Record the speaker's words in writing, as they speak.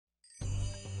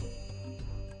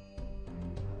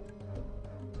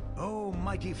O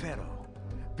mighty Pharaoh,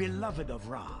 beloved of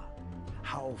Ra,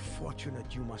 how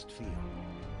fortunate you must feel.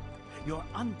 Your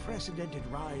unprecedented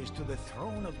rise to the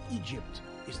throne of Egypt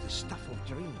is the stuff of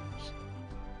dreams.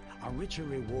 A richer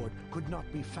reward could not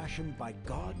be fashioned by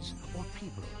gods or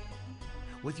people.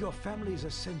 With your family's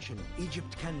ascension,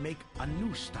 Egypt can make a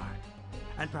new start,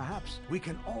 and perhaps we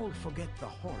can all forget the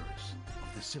horrors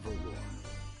of the Civil War.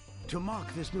 To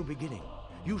mark this new beginning,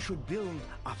 you should build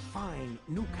a fine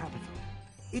new capital.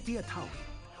 Itiatawi,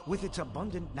 with its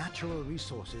abundant natural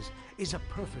resources, is a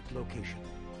perfect location.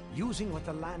 Using what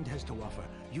the land has to offer,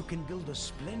 you can build a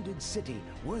splendid city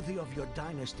worthy of your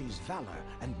dynasty's valor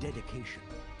and dedication.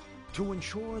 To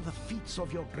ensure the feats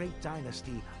of your great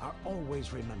dynasty are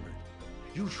always remembered,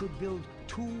 you should build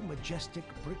 2 majestic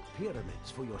brick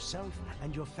pyramids for yourself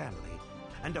and your family,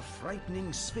 and a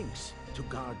frightening sphinx to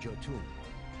guard your tomb.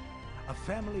 A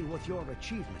family with your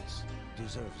achievements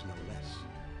deserves no less.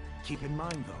 Keep in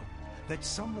mind, though, that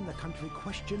some in the country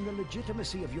question the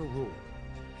legitimacy of your rule.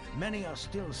 Many are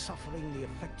still suffering the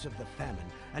effects of the famine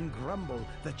and grumble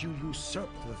that you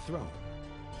usurped the throne.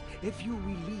 If you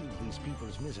relieve these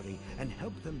people's misery and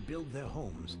help them build their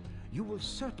homes, you will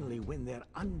certainly win their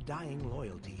undying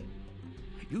loyalty.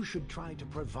 You should try to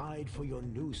provide for your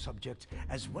new subjects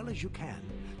as well as you can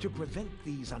to prevent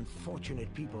these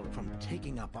unfortunate people from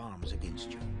taking up arms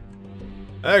against you.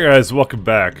 Hey guys, welcome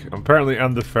back. Apparently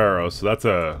I'm the Pharaoh, so that's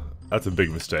a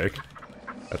big mistake.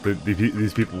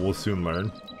 These people will soon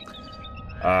learn.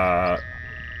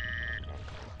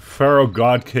 Pharaoh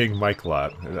God King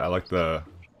Michaelat. I like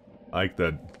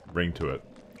the ring to it.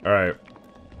 Alright.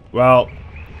 Well,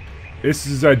 this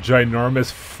is a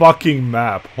ginormous fucking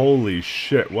map. Holy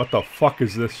shit. What the fuck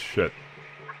is this shit?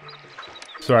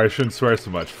 Sorry, I shouldn't swear so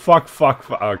much. Fuck.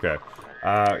 Okay.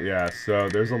 Yeah, so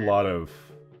there's a lot of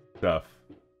stuff.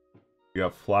 You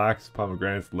got flax,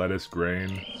 pomegranates, lettuce,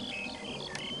 grain.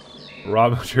 Raw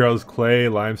materials, clay,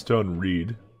 limestone,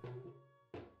 reed.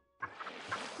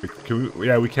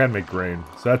 Yeah, we can make grain.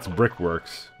 So that's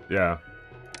brickworks. Yeah.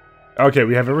 Okay,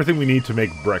 we have everything we need to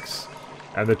make bricks.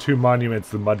 And the 2 monuments,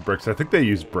 the mud bricks, I think they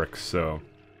use bricks, so...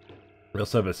 We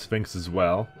also have a sphinx as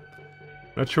well.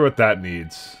 Not sure what that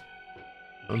needs.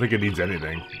 I don't think it needs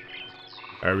anything.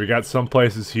 Alright, we got some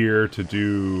places here to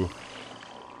do...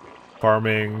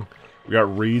 farming. We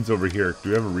got reeds over here. Do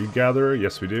we have a reed gatherer?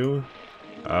 Yes, we do.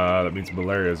 That means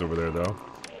malaria is over there, though.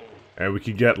 And we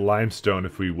can get limestone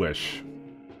if we wish.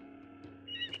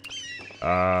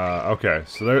 Okay,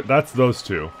 so that's those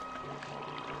 2.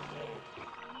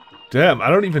 Damn, I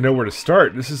don't even know where to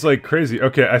start. This is like crazy.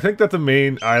 Okay, I think that the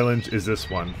main island is this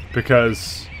one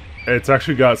because it's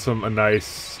actually got some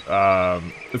nice.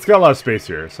 It's got a lot of space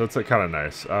here, so it's like kind of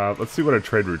nice. Let's see what our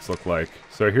trade routes look like.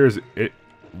 So here's it,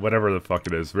 whatever the fuck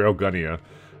it is, Railgunia.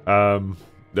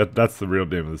 That's the real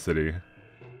name of the city.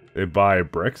 They buy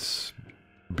bricks,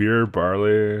 beer,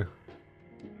 barley,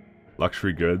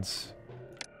 luxury goods.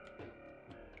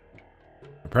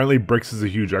 Apparently, bricks is a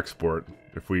huge export.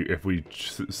 If we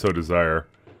so desire.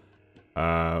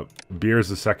 Beer is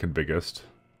the second biggest.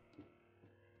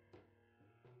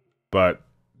 But,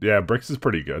 yeah, bricks is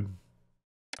pretty good.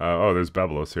 Oh, there's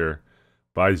Babylos here.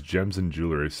 Buys gems and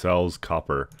jewelry. Sells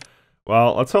copper.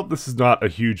 Well, let's hope this is not a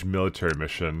huge military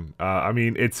mission. I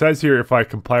mean, it says here if I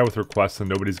comply with requests, then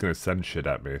nobody's going to send shit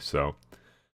at me, so...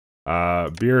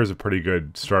 beer is a pretty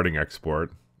good starting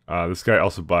export. This guy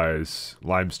also buys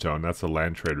limestone. That's a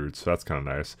land trade route, so that's kind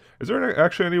of nice. Is there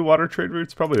actually any water trade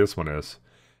routes? Probably this one is.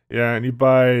 Yeah, and he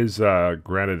buys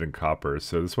granite and copper,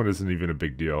 so this one isn't even a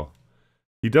big deal.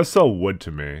 He does sell wood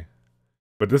to me.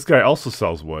 But this guy also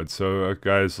sells wood, so that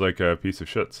guy's like a piece of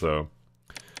shit, so...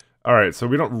 Alright, so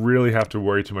we don't really have to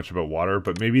worry too much about water,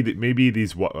 but maybe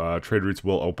these trade routes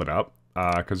will open up,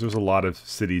 because there's a lot of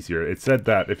cities here. It said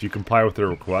that if you comply with their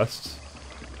requests...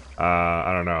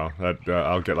 I don't know, that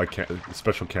I'll get like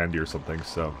special candy or something,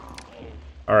 so...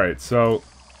 Alright, so,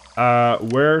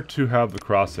 where to have the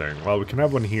crossing? Well, we can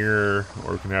have one here,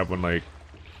 or we can have one like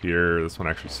here. This one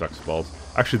actually sucks balls.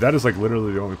 Actually, that is like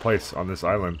literally the only place on this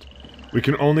island. We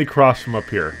can only cross from up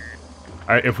here.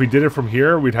 If we did it from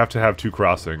here, we'd have to have 2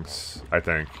 crossings, I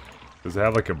think. Does it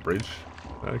have like a bridge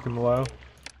that I can allow?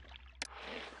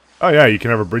 Oh yeah, you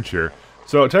can have a bridge here.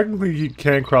 So technically you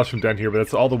can cross from down here, but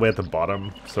that's all the way at the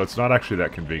bottom, so it's not actually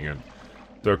that convenient.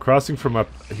 So crossing from up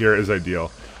here is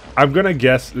ideal. I'm gonna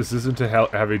guess this isn't a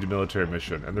heavy military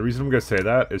mission, and the reason I'm gonna say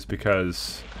that is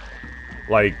because,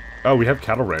 like, oh, we have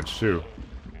cattle ranch too.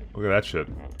 Look at that shit.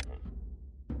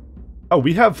 Oh,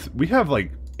 we have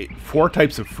like 4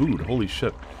 types of food. Holy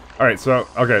shit. Alright, so,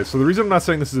 okay, so the reason I'm not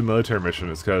saying this is a military mission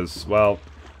is because, well,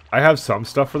 I have some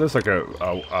stuff for this, like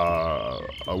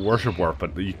a worship warp,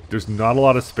 but there's not a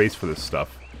lot of space for this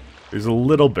stuff. There's a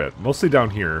little bit, mostly down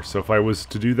here. So if I was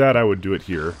to do that, I would do it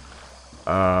here.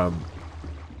 I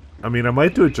mean, I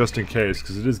might do it just in case,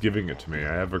 because it is giving it to me.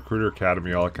 I have Recruiter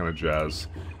Academy, all that kind of jazz.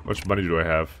 How much money do I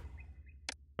have?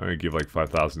 I'm gonna give like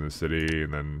 5,000 to the city,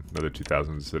 and then another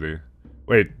 2,000 to the city.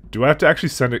 Wait, do I have to actually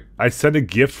send it? I send a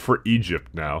gift for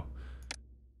Egypt now.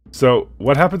 So,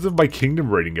 what happens if my kingdom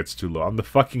rating gets too low? I'm the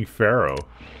fucking Pharaoh.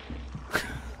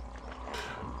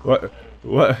 What?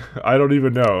 I don't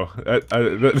even know.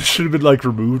 That should have been, like,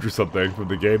 removed or something from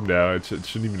the game now. It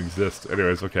shouldn't even exist.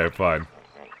 Anyways, okay, fine.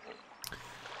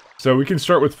 So, we can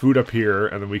start with food up here,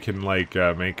 and then we can, like,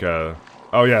 make a...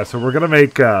 Oh, yeah, so we're gonna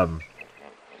make, a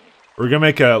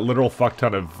literal fuck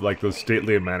ton of, like, those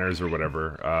stately manors or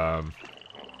whatever.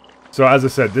 So, as I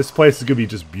said, this place is gonna be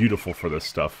just beautiful for this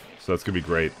stuff. So that's gonna be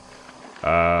great.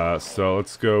 So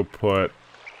let's go put...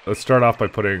 Let's start off by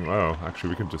putting... Oh,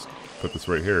 actually we can just put this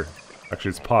right here. Actually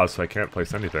it's paused, so I can't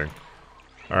place anything.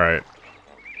 Alright.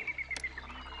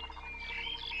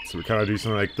 So we kind of do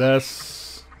something like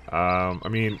this. I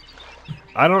mean,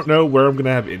 I don't know where I'm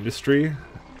gonna have industry.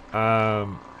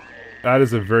 That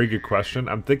is a very good question.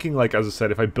 I'm thinking, like, as I said,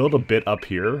 if I build a bit up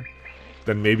here,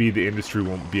 then maybe the industry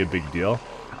won't be a big deal.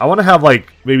 I want to have,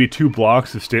 like, maybe 2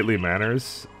 blocks of stately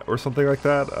manors or something like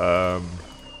that.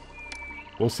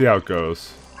 We'll see how it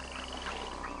goes.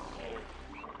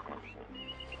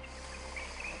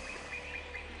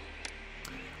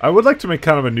 I would like to make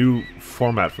kind of a new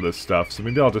format for this stuff, so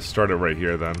maybe I'll just start it right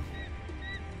here then.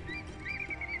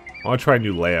 I want to try a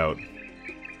new layout.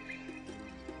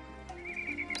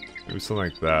 Maybe something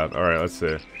like that. Alright, let's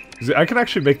see. I can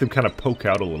actually make them kind of poke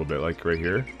out a little bit, like right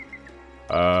here.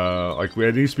 Like,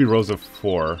 it needs to be rows of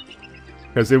 4.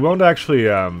 Because they won't actually,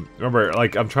 remember,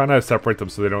 like, I'm trying to separate them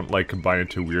so they don't, like, combine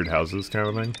into weird houses kind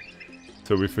of thing.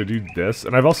 So if we do this,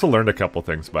 and I've also learned a couple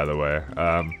things, by the way.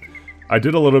 I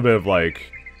did a little bit of,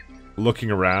 like,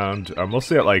 looking around,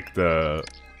 mostly at, like, the,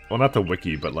 well, not the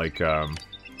wiki, but, like,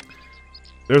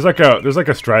 there's like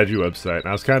a strategy website, and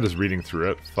I was kind of just reading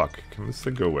through it. Fuck, can this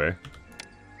thing go away?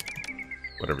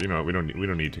 Whatever, you know, we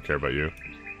don't need to care about you.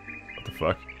 What the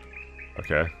fuck?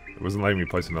 Okay, it wasn't letting me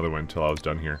place another one until I was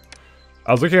done here.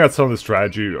 I was looking at some of the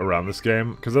strategy around this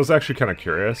game, because I was actually kind of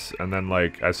curious, and then,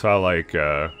 like, I saw, like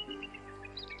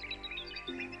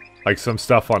some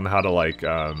stuff on how to, like,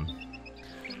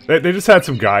 they just had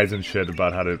some guides and shit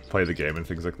about how to play the game and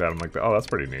things like that. I'm like, oh, that's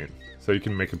pretty neat. So you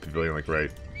can make a pavilion, like,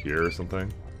 right here or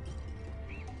something.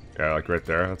 Yeah, like, right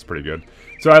there. That's pretty good.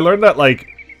 So I learned that, like,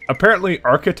 apparently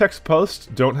architect's posts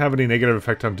don't have any negative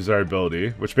effect on desirability,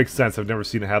 which makes sense. I've never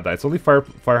seen it have that. It's only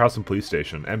Firehouse and Police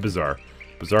Station, and Bazaar.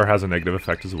 Bazaar has a negative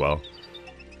effect as well.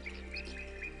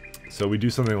 So we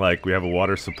do something like, we have a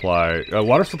water supply.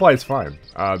 Water supply is fine.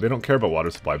 They don't care about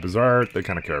water supply. Bazaar, they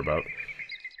kind of care about.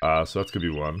 So that's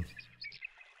gonna be one.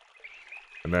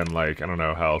 And then, like, I don't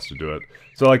know how else to do it.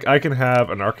 So, like, I can have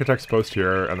an architect's post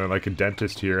here, and then, like, a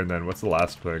dentist here, and then what's the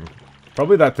last thing?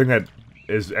 Probably that thing that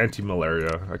is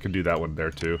anti-malaria. I can do that one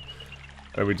there, too.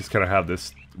 And we just kind of have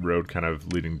this road kind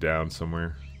of leading down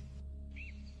somewhere.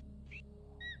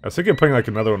 I was thinking of putting, like,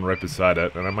 another one right beside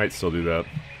it, and I might still do that.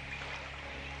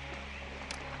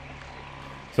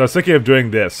 So I was thinking of doing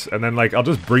this, and then, like, I'll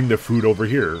just bring the food over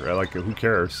here. Like, who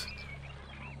cares?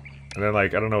 And then,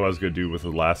 like, I don't know what I was going to do with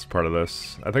the last part of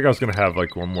this. I think I was going to have,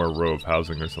 like, one more row of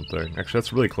housing or something. Actually,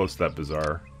 that's really close to that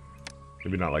bazaar.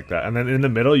 Maybe not like that. And then in the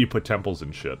middle, you put temples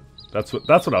and shit. That's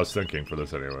what I was thinking for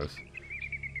this anyways.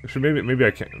 Actually, maybe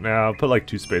I can't. Nah, I'll put, like,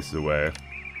 2 spaces away.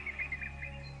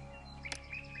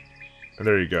 And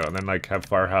there you go. And then, like, have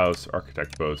Firehouse,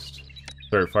 Architect Post.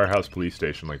 Sorry, Firehouse Police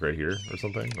Station, like, right here or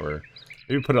something. Or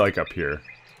maybe put it, like, up here.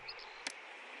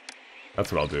 That's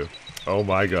what I'll do. Oh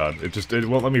my god. It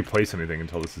won't let me place anything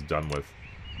until this is done with.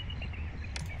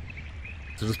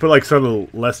 So just put, like, some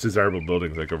of the less desirable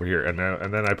buildings, like, over here. And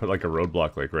then I put, like, a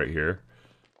roadblock, like, right here.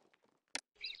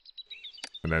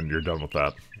 And then you're done with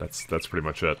that. That's pretty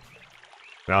much it.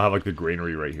 Now I'll have, like, the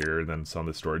granary right here, and then some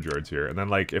of the storage yards here. And then,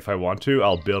 like, if I want to,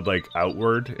 I'll build, like,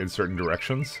 outward in certain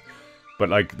directions. But,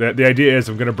 like, the idea is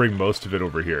I'm gonna bring most of it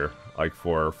over here, like,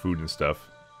 for food and stuff.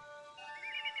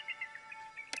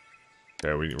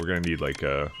 Yeah, we're gonna need, like,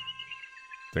 a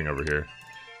thing over here.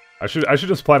 I should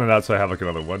just plan it out so I have, like,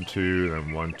 another 1, 2,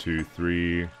 then 1, 2,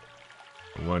 3,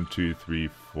 1, 2, 3,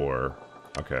 4.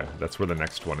 Okay, that's where the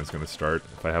next one is gonna start.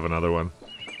 If I have another one,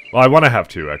 well, I want to have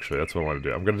 2 actually. That's what I want to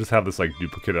do. I'm gonna just have this, like,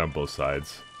 duplicated on both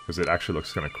sides because it actually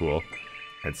looks kind of cool.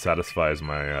 It satisfies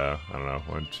my I don't know,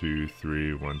 1, 2,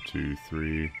 3, 1, 2,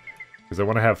 3. Because I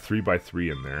want to have 3 by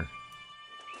 3 in there.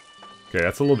 Okay,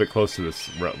 that's a little bit close to this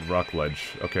rock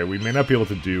ledge. Okay, we may not be able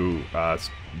to do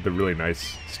the really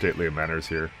nice stately manners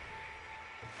here.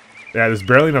 Yeah, there's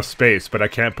barely enough space, but I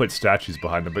can't put statues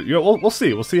behind them. But you know, we'll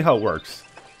see. We'll see how it works.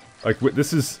 Like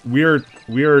this is we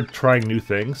are trying new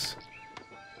things.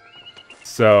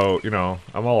 So you know,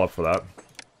 I'm all up for that.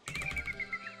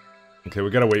 Okay, we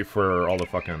gotta wait for all the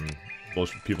fucking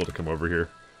bullshit people to come over here.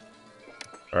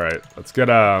 All right, let's get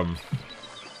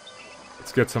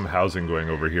some housing going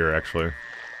over here, actually.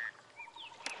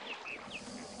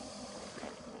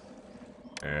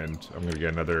 And I'm gonna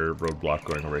get another roadblock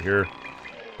going over here.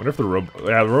 Wonder if the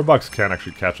roadblocks can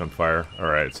actually catch on fire.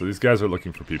 Alright, so these guys are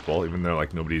looking for people, even though,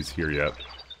 like, nobody's here yet.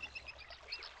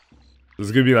 This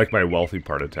is gonna be, like, my wealthy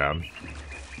part of town.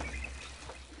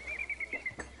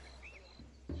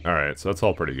 Alright, so that's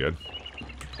all pretty good.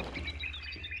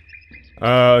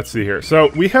 Let's see here.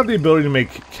 So, we have the ability to make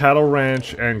cattle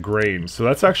ranch and grain. So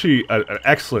that's actually an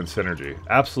excellent synergy.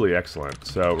 Absolutely excellent.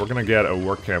 So, we're gonna get a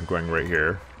work camp going right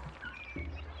here.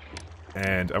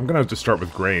 And I'm gonna just start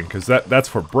with grain, because that's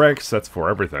for bricks, that's for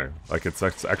everything. Like, it's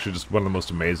actually just one of the most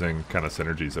amazing kind of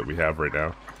synergies that we have right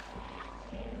now.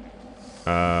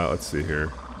 Let's see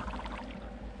here.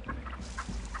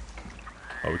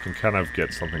 Oh, we can kind of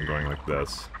get something going like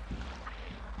this.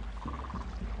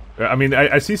 I mean,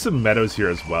 I see some meadows here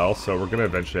as well, so we're gonna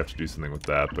eventually have to do something with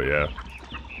that, but yeah.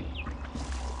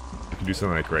 We can do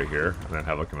something like right here, and then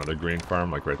have like another grain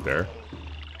farm, like right there.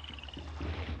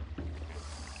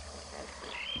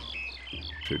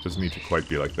 Actually, it doesn't need to quite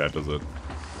be like that, does it?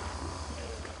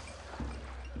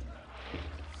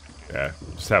 Yeah,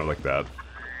 just have it like that.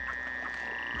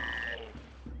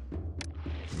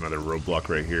 Another roadblock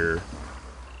right here.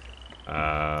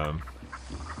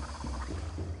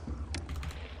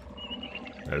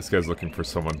 Yeah, this guy's looking for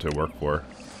someone to work for.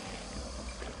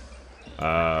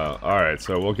 Alright,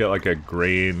 so we'll get like a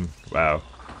grain. Wow.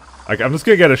 Like, I'm just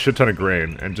gonna get a shit ton of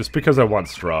grain, and just because I want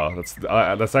straw.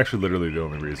 That's actually literally the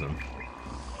only reason.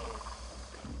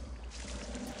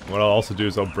 What I'll also do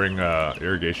is I'll bring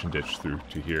irrigation ditch through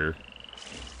to here.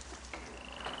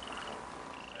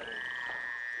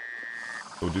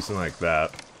 We'll do something like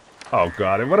that. Oh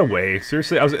god, what a way.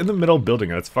 Seriously, I was in the middle of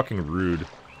building it. That's fucking rude.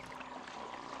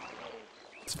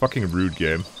 It's fucking rude,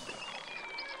 game.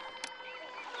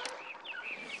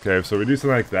 Okay, so we do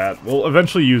something like that. We'll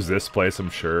eventually use this place, I'm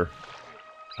sure.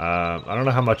 I don't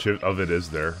know how much of it is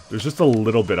there. There's just a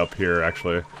little bit up here,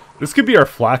 actually. This could be our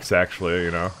flax, actually,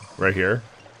 you know, right here.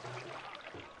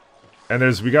 And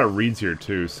we got reeds here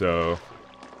too, so...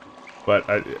 But,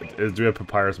 do we have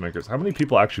papyrus makers? How many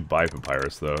people actually buy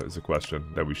papyrus, though, is a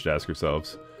question that we should ask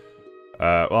ourselves.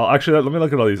 Well, actually, let me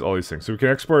look at all these things. So we can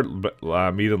export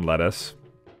meat and lettuce.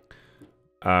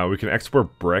 We can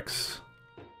export bricks.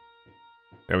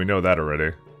 Yeah, we know that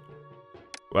already.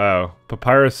 Wow,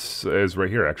 papyrus is right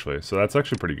here, actually. So that's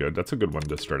actually pretty good. That's a good one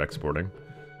to start exporting.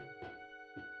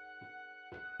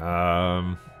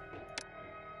 Who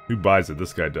buys it?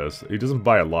 This guy does. He doesn't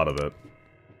buy a lot of it.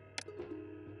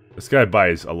 This guy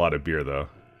buys a lot of beer, though.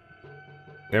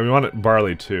 Yeah, we want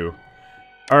barley, too.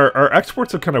 Our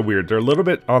exports are kind of weird. They're a little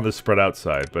bit on the spread out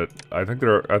side, but I think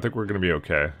we're gonna be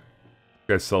okay. This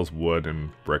guy sells wood and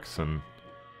bricks and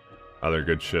other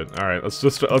good shit. All right,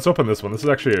 let's open this one. This is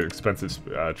actually an expensive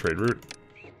trade route,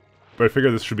 but I figure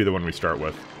this should be the one we start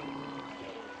with.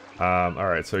 All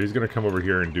right, so he's gonna come over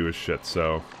here and do his shit.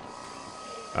 So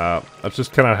let's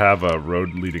just kind of have a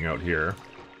road leading out here.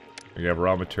 We have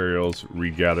raw materials,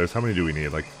 reed gathers. How many do we need?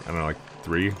 Like, I don't know, like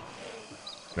 3?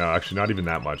 No, actually, not even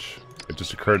that much. It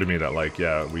just occurred to me that, like,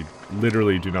 yeah, we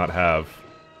literally do not have,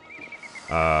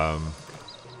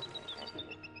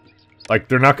 like,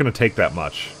 they're not going to take that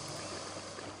much.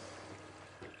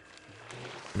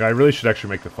 You know, I really should actually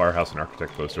make the firehouse an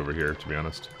architect post over here, to be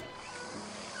honest.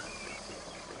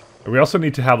 And we also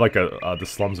need to have, like, the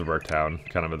slums of our town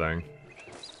kind of a thing.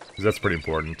 Because that's pretty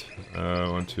important.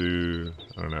 1, 2...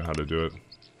 I don't know how to do it.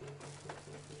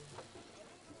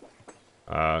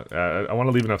 I want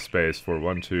to leave enough space for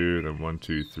 1, 2, then 1,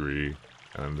 2, 3,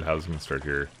 and the house can start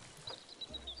here.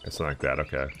 Something like that.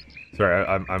 Okay. Sorry,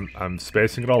 I'm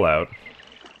spacing it all out.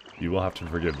 You will have to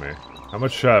forgive me. How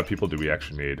much people do we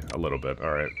actually need? A little bit.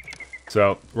 All right.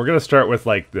 So we're gonna start with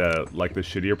like the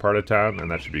shittier part of town, and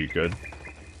that should be good.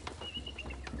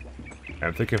 And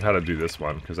I'm thinking of how to do this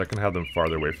one because I can have them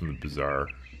farther away from the bazaar,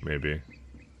 maybe.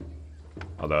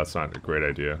 Although that's not a great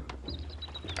idea.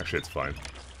 Actually, it's fine.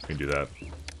 We can do that.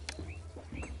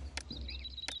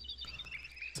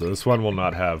 So this one will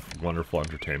not have wonderful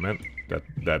entertainment.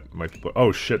 That might be...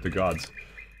 Oh shit, the gods.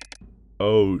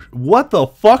 Oh, what the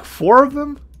fuck? 4 of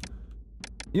them?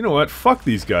 You know what? Fuck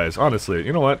these guys, honestly.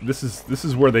 You know what? This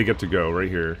is where they get to go, right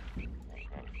here.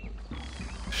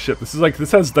 Shit, this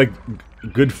has like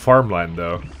good farmland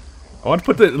though. I want to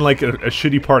put that in like a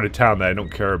shitty part of town that I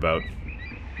don't care about.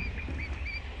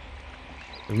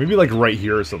 And maybe like right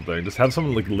here or something. Just have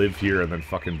someone like live here and then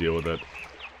fucking deal with it.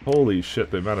 Holy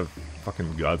shit, the amount of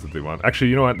fucking gods that they want. Actually,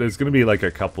 you know what? There's gonna be like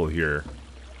a couple here.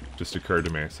 Just occurred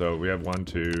to me. So we have 1,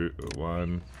 2,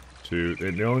 1, 2.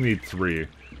 They only need 3.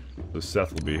 So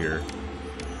Seth will be here.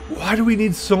 Why do we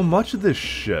need so much of this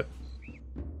shit?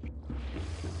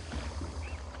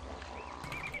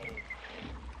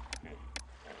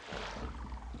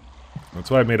 That's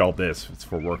why I made all this. It's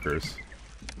for workers.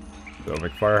 So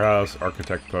make firehouse,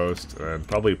 architect post, and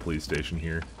probably a police station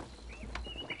here.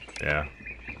 Yeah.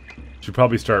 Should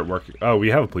probably start working. Oh, we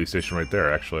have a police station right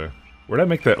there, actually. Where'd I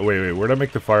make that? Wait. Where'd I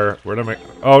make the fire? Where'd I make?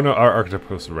 Oh no, our architect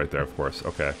post is right there, of course.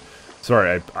 Okay.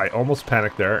 Sorry, I almost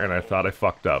panicked there, and I thought I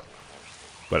fucked up.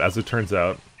 But as it turns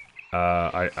out,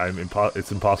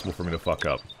 it's impossible for me to fuck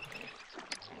up.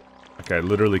 Okay, I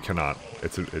literally cannot.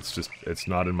 It's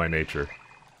not in my nature.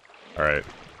 All right.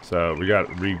 So we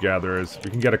got reed gatherers. We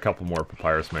can get a couple more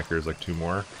papyrus makers, like 2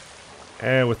 more.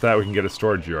 And with that, we can get a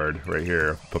storage yard right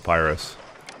here, papyrus.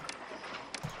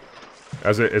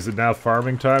 Is it now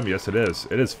farming time? Yes, it is.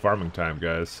 It is farming time,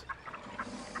 guys.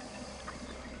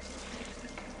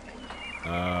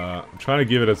 I'm trying to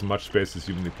give it as much space as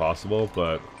humanly possible,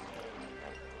 but...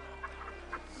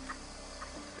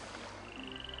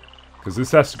 because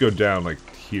this has to go down, like,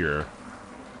 here.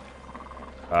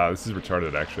 This is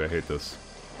retarded, actually. I hate this.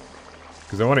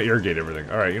 Because I want to irrigate everything.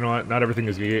 Alright, you know what? Not everything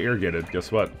is going to get irrigated.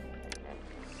 Guess what?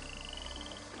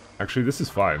 Actually, this is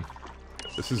fine.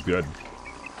 This is good.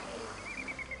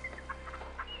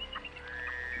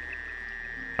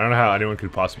 I don't know how anyone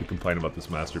could possibly complain about this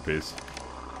masterpiece.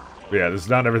 But yeah,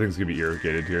 not everything's going to be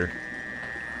irrigated here.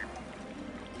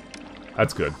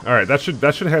 That's good. Alright, that should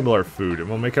handle our food. And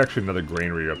we'll make actually another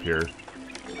granary up here.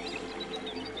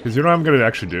 Because you know what I'm going to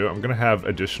actually do? I'm going to have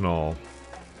additional...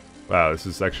 wow, this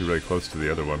is actually really close to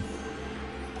the other one.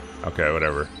 Okay,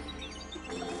 whatever.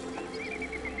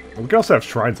 We can also have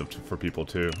shrines up for people,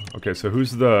 too. Okay, so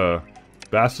who's the...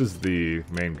 Bast is the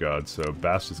main god, so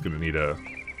Bast is going to need a...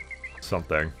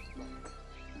 something.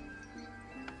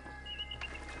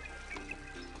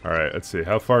 Alright, let's see.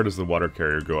 How far does the water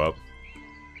carrier go up?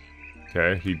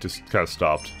 Okay, he just kind of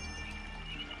stopped.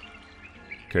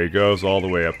 Okay, he goes all the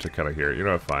way up to kind of here. You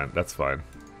know what, fine. That's fine.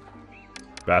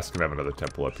 Bast can have another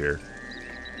temple up here.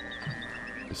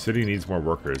 The city needs more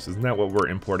workers. Isn't that what we're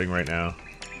importing right now?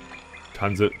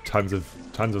 Tons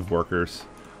of workers.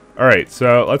 Alright,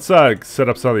 so let's set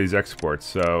up some of these exports.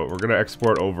 So we're gonna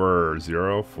export over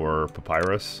 0 for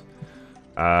papyrus.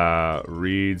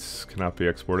 Reeds cannot be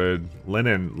exported.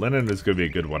 Linen is gonna be a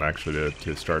good one actually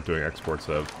to start doing exports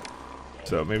of.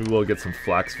 So maybe we'll get some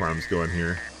flax farms going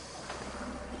here.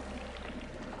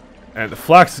 And the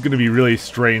flax is gonna be really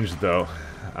strange though.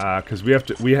 Because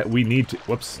we need to...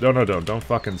 whoops, don't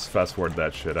fucking fast forward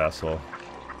that shit, asshole.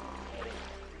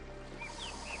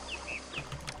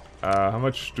 How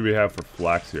much do we have for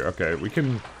flax here? Okay, we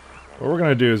can... what we're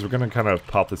gonna do is we're gonna kind of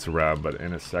pop this around, but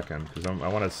in a second, because I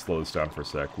want to slow this down for a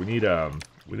sec. We need a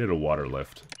water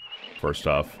lift, first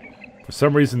off. For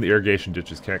some reason, the irrigation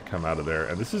ditches can't come out of there,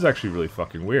 and this is actually really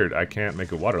fucking weird. I can't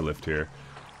make a water lift here.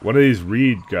 One of these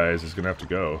reed guys is gonna have to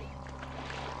go.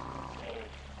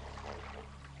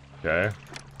 Okay.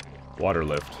 Water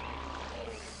lift.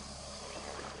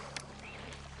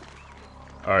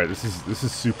 Alright, this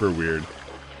is super weird.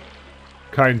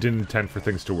 Kind didn't intend for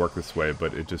things to work this way,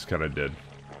 but it just kind of did.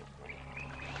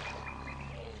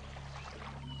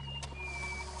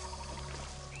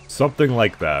 Something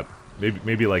like that.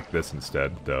 Maybe like this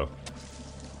instead, though.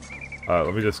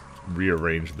 Let me just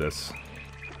rearrange this.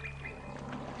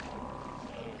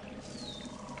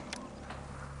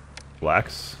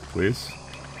 Flax, please.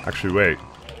 Actually, wait.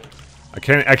 I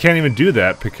can't even do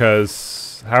that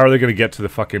because how are they gonna get to the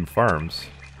fucking farms?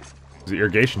 The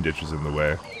irrigation ditch is in the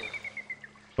way.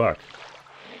 Fuck.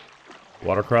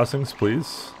 Water crossings,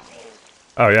 please.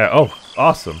 Oh yeah. Oh,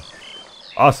 awesome.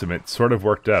 Awesome. It sort of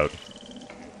worked out.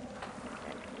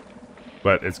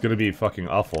 But it's gonna be fucking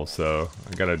awful, so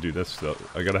I gotta do this though.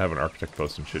 I gotta have an architect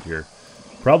post and shit here.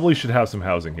 Probably should have some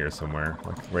housing here somewhere,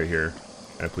 like right here.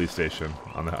 And a police station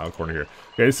on the corner here.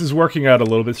 Okay, this is working out a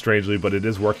little bit strangely, but it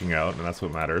is working out, and that's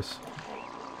what matters.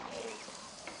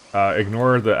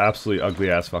 Ignore the absolutely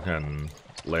ugly-ass fucking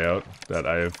layout that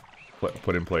I have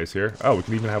put in place here. Oh, we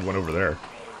can even have one over there.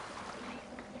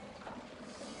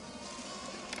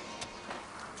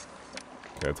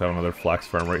 Okay, let's have another flax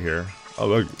farm right here. Oh,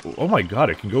 look. Oh my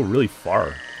god, it can go really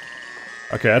far.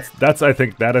 Okay, that's I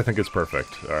think is perfect.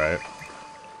 All right.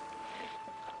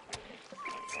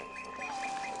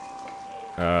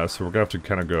 So we're gonna have to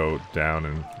kind of go down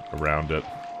and around it,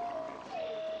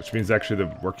 which means actually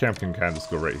the work camp can kind of just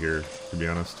go right here. To be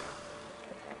honest,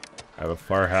 I have a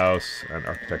firehouse and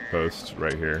architect post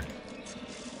right here.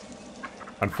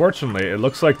 Unfortunately, it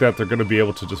looks like that they're gonna be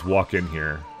able to just walk in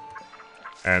here,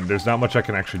 and there's not much I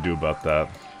can actually do about that.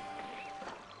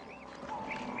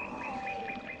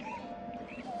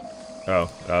 Oh,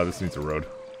 this needs a road.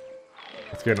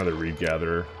 Let's get another reed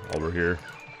gatherer while we're here.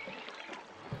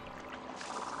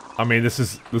 I mean,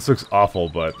 this looks awful,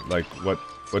 but like, what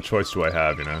choice do I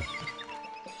have, you know?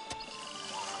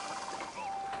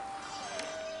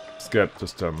 Let's get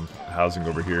just housing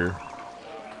over here.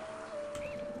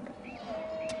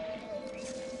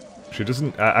 She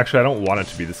doesn't. Actually, I don't want it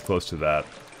to be this close to that,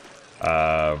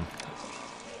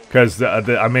 because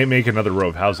I may make another row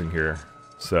of housing here.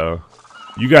 So,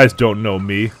 you guys don't know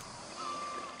me.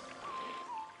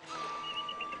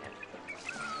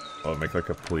 I'll make like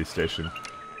a police station.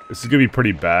 This is gonna be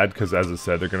pretty bad because, as I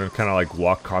said, they're gonna kind of like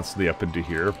walk constantly up into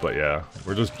here. But yeah,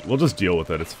 we'll just deal with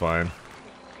it. It's fine.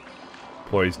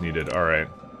 Employees needed. All right.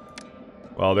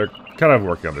 Well, they're kind of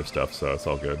working on their stuff, so it's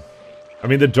all good. I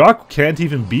mean, the dock can't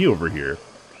even be over here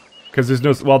because there's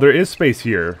no. Well, there is space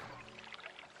here,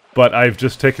 but I've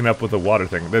just taken up with the water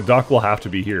thing. The dock will have to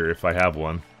be here if I have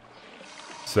one.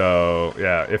 So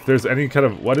yeah, if there's any kind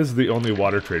of, what is the only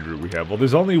water trade route we have? Well,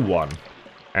 there's only one.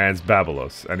 And it's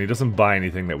Babylos, and he doesn't buy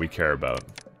anything that we care about.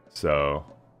 So,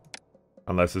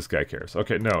 unless this guy cares.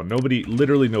 Okay, no, nobody,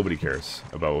 literally nobody cares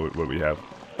about what we have.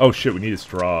 Oh shit, we need a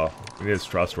straw. We need a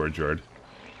straw storage yard.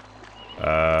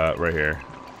 Right here.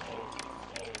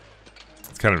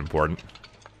 It's kind of important.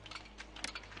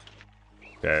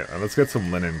 Okay, let's get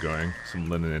some linen going. Some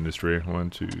linen industry. 1,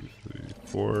 2, 3,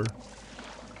 4.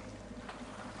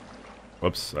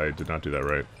 Whoops, I did not do that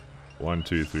right. 1,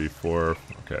 2, 3, 4.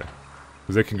 Okay.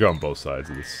 Because they can go on both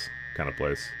sides of this kind of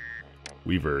place.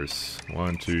 Weavers.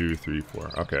 1, 2, 3,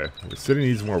 4. Okay. The city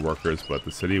needs more workers, but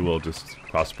the city will just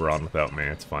prosper on without me.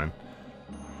 It's fine.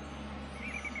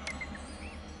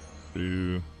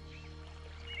 2.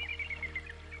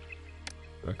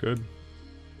 Is that good?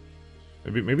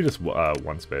 Maybe just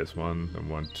one space. 1 and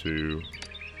 1, 2.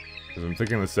 Because I'm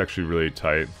thinking this is actually really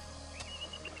tight.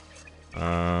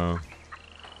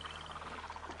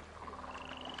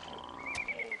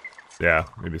 Yeah,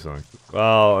 maybe something.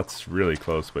 Well, it's really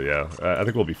close, but yeah. I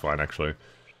think we'll be fine, actually.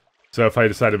 So if I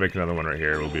decide to make another one right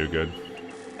here, it'll be good.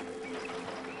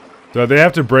 So they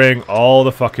have to bring all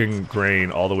the fucking grain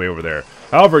all the way over there.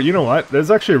 However, you know what? There's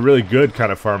actually a really good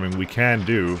kind of farming we can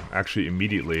do, actually,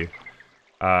 immediately.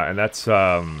 And that's,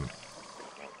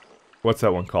 what's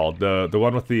that one called? The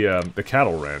one with the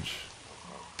cattle ranch.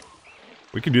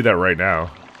 We can do that right now.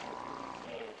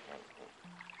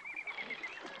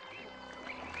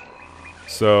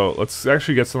 So, let's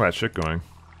actually get some of that shit going.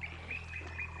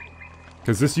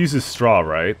 Because this uses straw,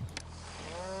 right?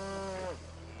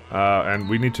 And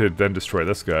we need to then destroy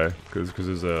this guy. Because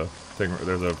there's a thing,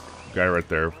 there's a guy right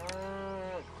there.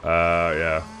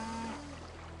 Yeah.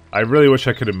 I really wish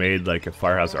I could have made, like, a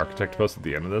firehouse architect post at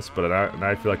the end of this, but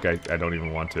I feel like I don't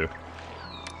even want to.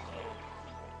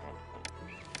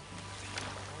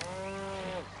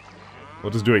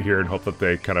 We'll just do it here and hope that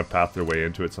they kind of path their way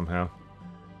into it somehow.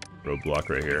 Roadblock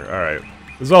right here. Alright.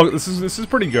 This is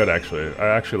pretty good, actually. I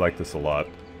actually like this a lot.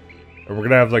 And we're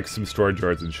gonna have, like, some storage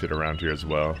yards and shit around here as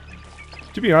well.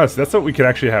 To be honest, that's what we could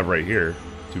actually have right here,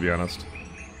 to be honest.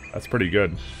 That's pretty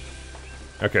good.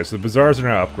 Okay, so the bazaars are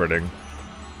now upgrading.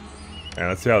 And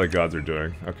let's see how the gods are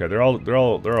doing. Okay, they're all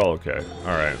okay.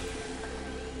 Alright.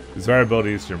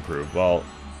 Desirability needs to improve. Well,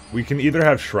 we can either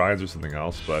have shrines or something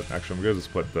else, but actually I'm gonna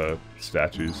just put the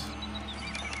statues.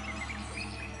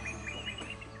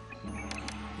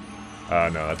 No,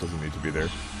 that doesn't need to be there.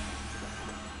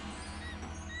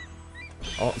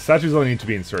 Statues only need to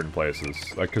be in certain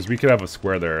places. Like, because we could have a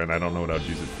square there, and I don't know what I'd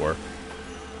use it for.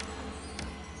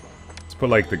 Let's put,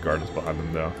 like, the gardens behind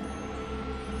them, though.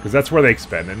 Because that's where they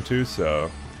expand into,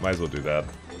 so might as well do that.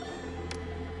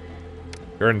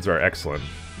 Gardens are excellent.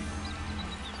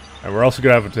 And we're also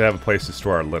going to have a place to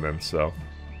store our linen, so...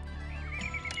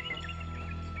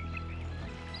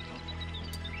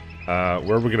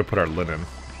 where are we going to put our linen?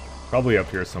 Probably up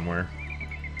here somewhere.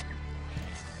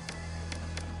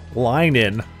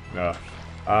 Linen. Yeah,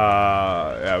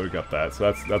 we got that.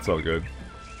 So that's all good.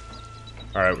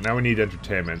 All right, now we need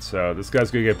entertainment. So this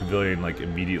guy's gonna get pavilion like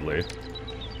immediately.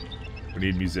 We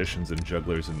need musicians and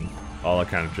jugglers and all that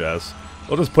kind of jazz.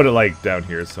 We'll just put it like down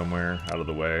here somewhere, out of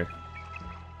the way.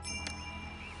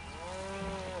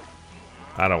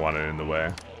 I don't want it in the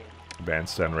way.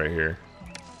 Bandstand right here.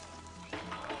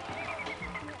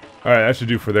 Alright, that should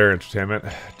do for their entertainment.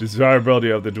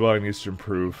 Desirability of the dwelling needs to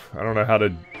improve. I don't know how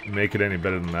to make it any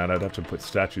better than that. I'd have to put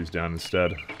statues down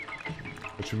instead.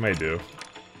 Which we may do.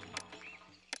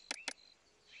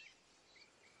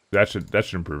 That should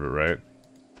improve it, right?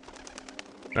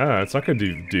 No, it's not gonna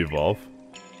de-evolve.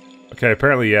 Okay,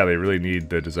 apparently, yeah, they really need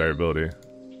the desirability.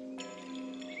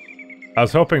 I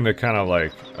was hoping to kind of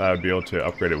like, I'd be able to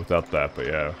upgrade it without that, but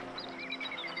yeah.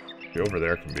 The over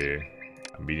there can be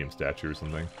a medium statue or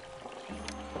something.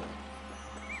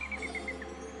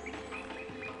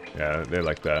 Yeah, they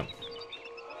like that.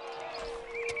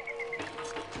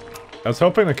 I was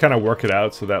hoping to kind of work it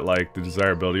out so that like the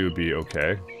desirability would be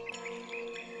okay.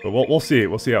 But we'll see.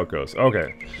 We'll see how it goes.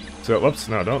 Okay. So, whoops,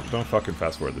 no, don't fucking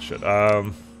fast forward the shit.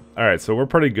 Alright, so we're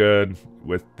pretty good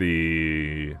with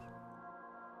the...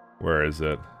 Where is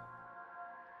it?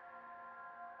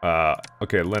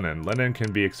 Okay, linen. Linen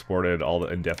can be exported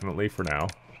indefinitely for now.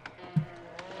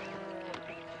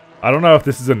 I don't know if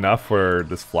this is enough for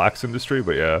this flax industry,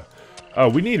 but yeah. Oh,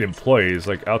 we need employees,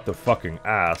 like, out the fucking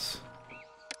ass.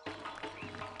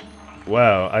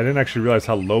 Wow, I didn't actually realize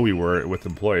how low we were with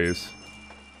employees.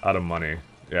 Out of money.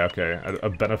 Yeah, okay. A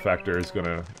benefactor is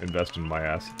gonna invest in my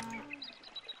ass.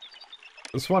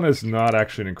 This one is not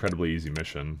actually an incredibly easy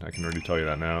mission. I can already tell you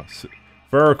that now.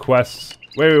 Pharaoh requests...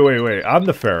 Wait. I'm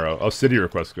the Pharaoh. Oh, city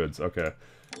request goods. Okay.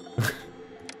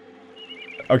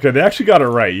 Okay, they actually got it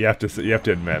right. You have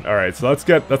to admit. All right, so let's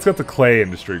get the clay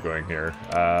industry going here.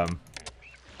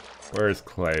 Where is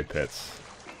clay pits?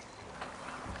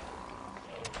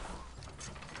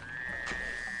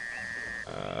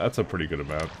 That's a pretty good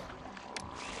amount.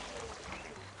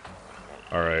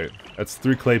 All right, that's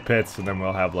 3 clay pits, and then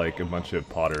we'll have like a bunch of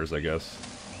potters, I guess.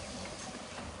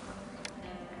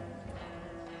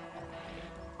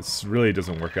 This really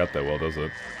doesn't work out that well, does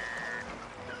it?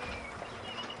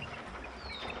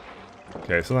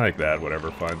 Okay, something like that,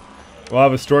 whatever, fine. We'll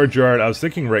have a storage yard. I was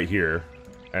thinking right here,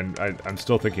 and I'm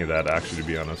still thinking of that, actually, to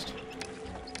be honest.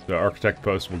 The architect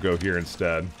post will go here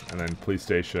instead, and then police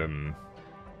station...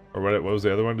 Or what was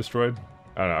the other one destroyed?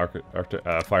 I don't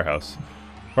know, firehouse.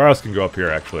 Firehouse can go up here,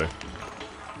 actually.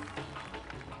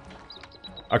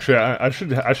 Actually, I should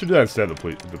do that instead of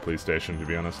the police station, to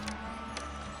be honest.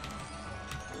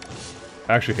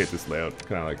 I actually hate this layout,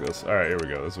 kind of like this. Alright, here we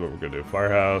go. This is what we're gonna do.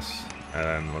 Firehouse, and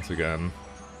then once again...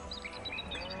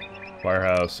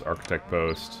 Firehouse, architect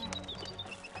post.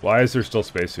 Why is there still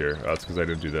space here? Oh, it's because I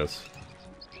didn't do this.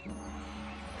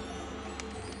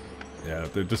 Yeah,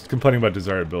 they're just complaining about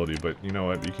desirability, but you know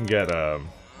what? You can get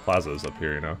plazas up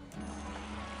here, you know?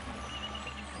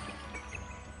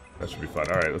 That should be fun.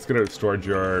 Alright, let's get a storage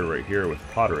yard right here with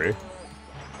pottery.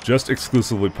 Just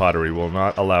exclusively pottery. Will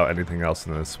not allow anything else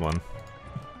in this one.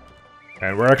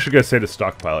 And we're actually going to say to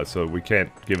stockpile it, so we can't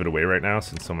give it away right now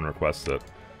since someone requests it.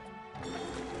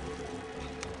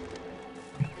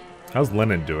 How's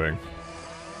linen doing?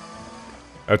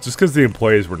 Just because the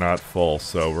employees were not full,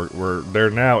 so they're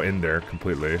now in there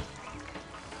completely.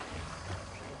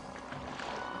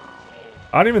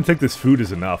 I don't even think this food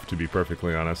is enough, to be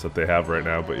perfectly honest, that they have right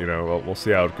now, but you know, we'll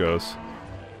see how it goes.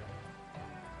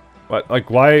 What, like,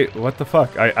 why, what the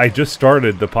fuck? I just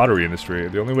started the pottery industry.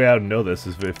 The only way I would know this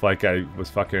is if, like, I was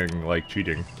fucking, like,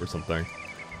 cheating or something.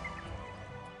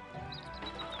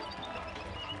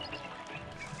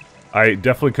 I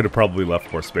definitely could have probably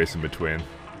left more space in between.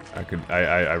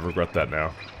 I regret that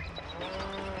now.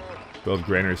 Build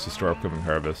granaries to store upcoming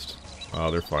harvest.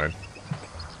 Oh, they're fine.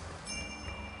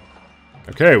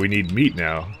 Okay, we need meat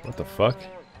now. What the fuck?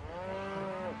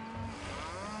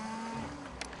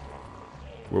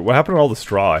 What happened to all the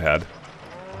straw I had?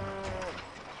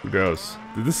 Who knows?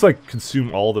 Did this, like,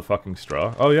 consume all the fucking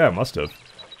straw? Oh yeah, it must have.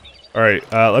 Alright,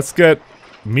 let's get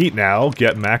meat now.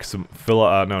 Get maximum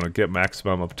get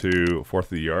maximum up to 4th of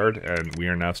the yard, and we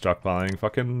are now stockpiling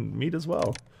fucking meat as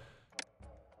well.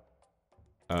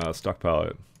 Stockpile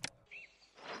it.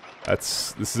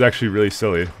 This is actually really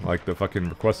silly, like the fucking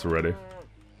requests already.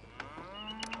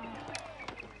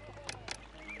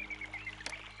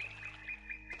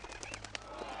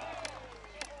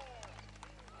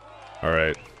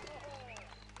 Alright.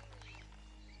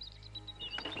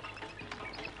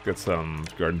 Get some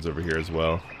gardens over here as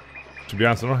well. To be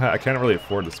honest, I can't really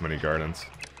afford this many gardens.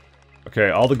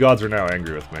 Okay, all the gods are now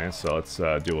angry with me, so let's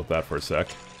deal with that for a sec.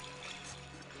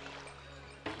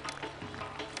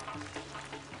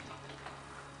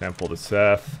 Temple to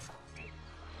Seth.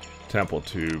 Temple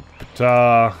to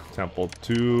Ptah. Temple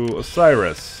to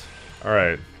Osiris.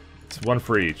 Alright. It's one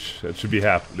for each. It should be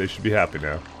happy. They should be happy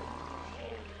now.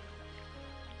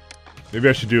 Maybe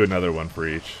I should do another one for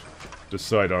each. Just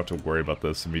so I don't have to worry about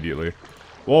this immediately.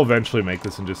 We'll eventually make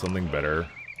this into something better.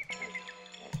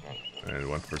 And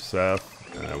one for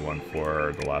Seth, and then one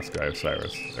for the last guy,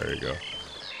 Osiris. There you go.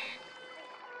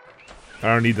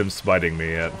 I don't need them spiting me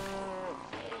yet.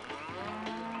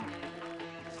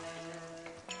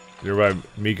 Nearby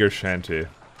meager shanty.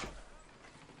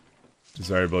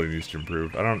 Desirability needs to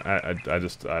improve. I don't know.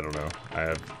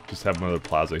 Just have another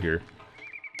plaza here.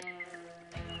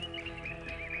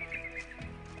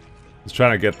 I was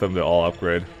trying to get them to all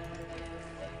upgrade.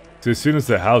 So as soon as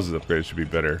the houses upgrade, it should be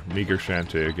better. Meager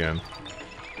shanty again.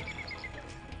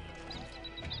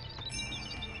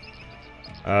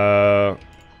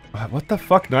 What the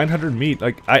fuck? 900 meat?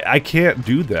 Like, I can't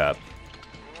do that.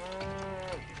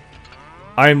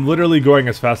 I'm literally going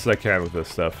as fast as I can with this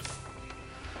stuff.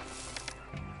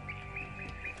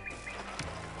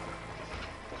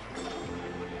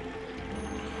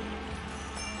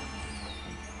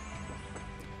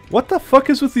 What the fuck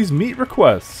is with these meat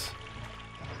requests?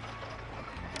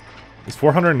 Is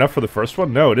 400 enough for the first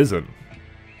one? No, it isn't.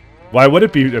 Why would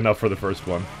it be enough for the first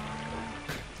one?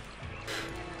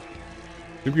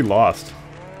 I think we lost.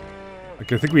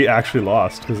 Like, I think we actually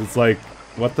lost, because it's like,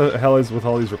 what the hell is with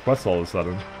all these requests all of a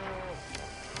sudden?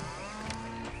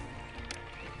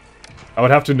 I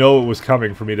would have to know it was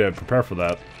coming for me to prepare for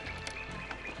that.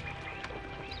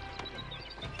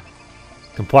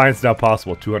 Compliance now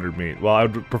possible, 200 meat. Well, I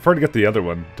would prefer to get the other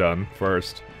one done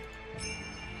first.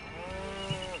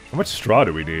 How much straw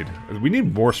do we need? We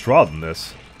need more straw than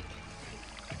this.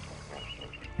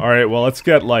 Alright, well, let's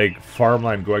get, like,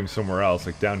 farmland going somewhere else.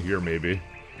 Like, down here, maybe.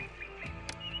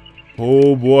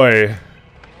 Oh, boy.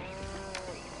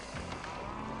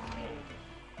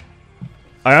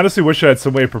 I honestly wish I had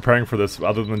some way of preparing for this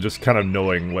other than just kind of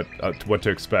knowing what to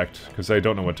expect. Because I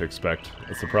don't know what to expect.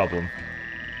 That's the problem.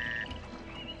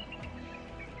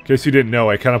 In case you didn't know,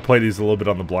 I kind of play these a little bit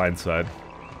on the blind side.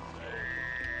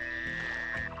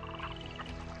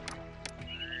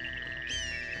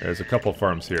 There's a couple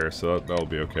farms here, so that'll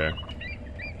be okay.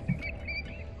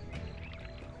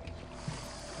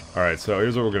 Alright, so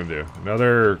here's what we're gonna do.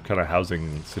 Another kind of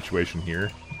housing situation here.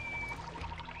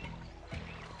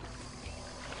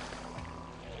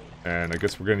 And I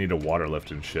guess we're gonna need a water lift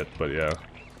and shit, but yeah.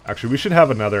 Actually, we should have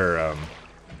another,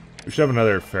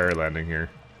 ferry landing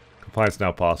here. Compliance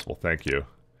now possible, thank you.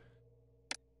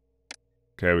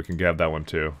 Okay, we can grab that one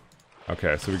too.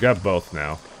 Okay, so we got both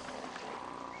now.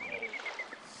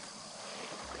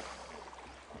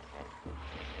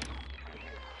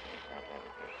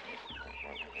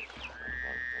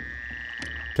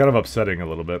 Kind of upsetting a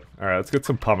little bit. Alright, let's get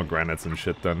some pomegranates and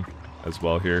shit then, as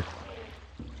well here.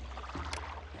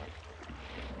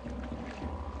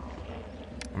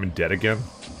 I'm in debt again.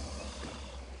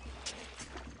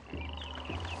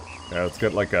 Yeah, let's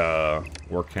get like a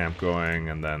work camp going,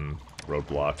 and then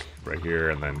roadblock right here,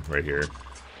 and then right here.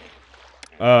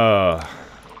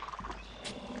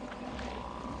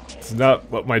 It's not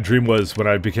what my dream was when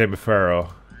I became a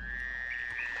pharaoh.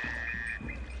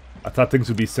 I thought things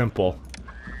would be simple.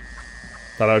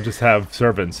 Thought I would just have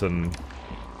servants and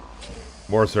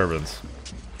more servants.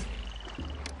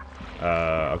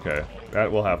 Okay.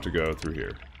 That will have to go through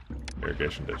here.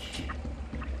 Irrigation ditch.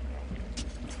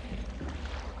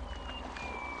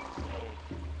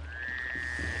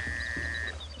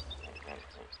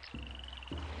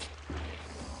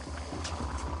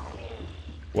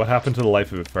 What happened to the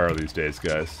life of a pharaoh these days,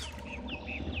 guys?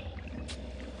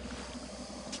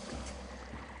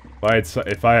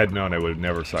 If I had known, I would have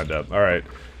never signed up. Alright.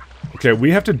 Okay,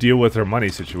 we have to deal with our money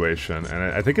situation,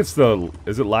 and I think it's the...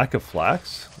 Is it lack of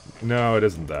flax? No, it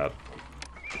isn't that.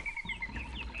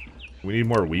 We need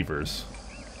more weavers.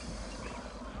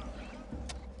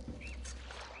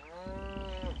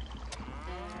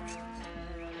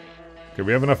 Okay,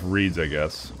 we have enough reeds, I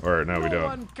guess. Or, no, we don't. No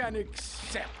one can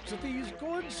accept these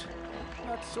goods.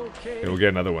 That's okay. Okay, we'll get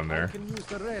another one there. I can use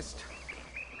the rest.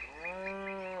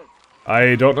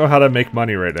 I don't know how to make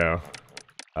money right now.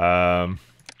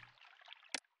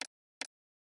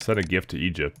 Send a gift to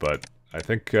Egypt, but I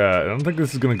think, I don't think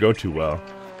this is gonna go too well.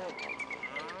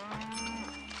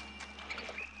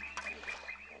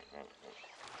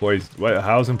 Employees,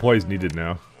 how's employees needed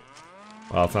now?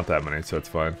 Well, it's not that many, so it's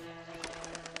fine.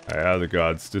 Yeah, the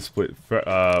gods display.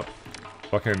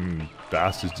 Fucking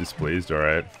Bast is displeased. All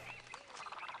right.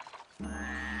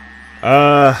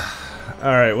 All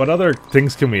right. What other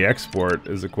things can we export?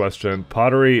 Is the question.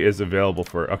 Pottery is available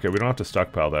for. Okay, we don't have to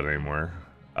stockpile that anymore.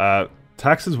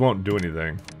 Taxes won't do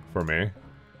anything for me.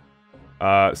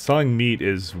 Selling meat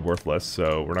is worthless,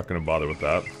 so we're not going to bother with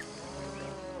that.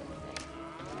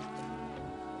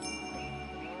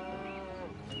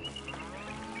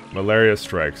 Malaria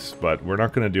strikes, but we're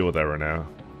not going to deal with that right now.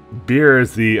 Beer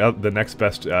is the next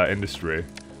best industry.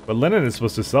 But linen is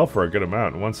supposed to sell for a good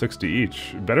amount, 160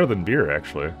 each. Better than beer,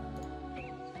 actually.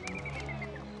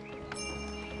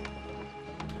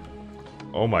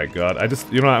 Oh my god, I'm just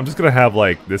gonna have,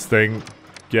 like, this thing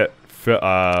get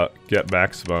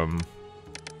maximum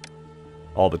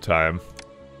all the time.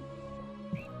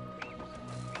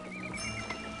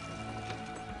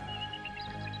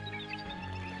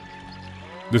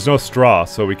 There's no straw,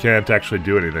 so we can't actually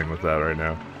do anything with that right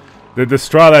now. The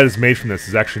straw that is made from this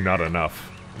is actually not enough,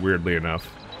 weirdly enough.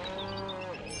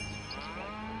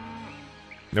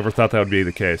 Never thought that would be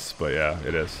the case, but yeah,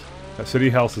 it is.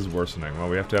 City health is worsening. Well,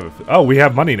 we have to have a... Oh, we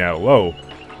have money now. Whoa.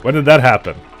 When did that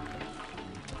happen?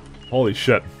 Holy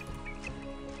shit.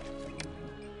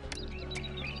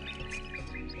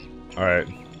 Alright.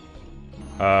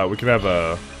 We can have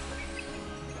a...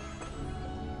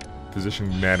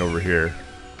 physician man over here.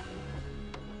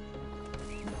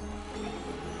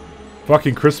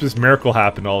 Fucking Christmas miracle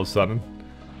happened all of a sudden.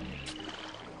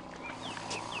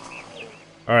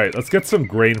 Alright, let's get some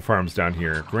grain farms down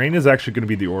here. Grain is actually going to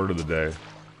be the order of the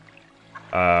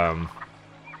day.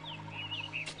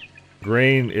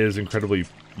 Grain is incredibly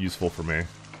useful for me.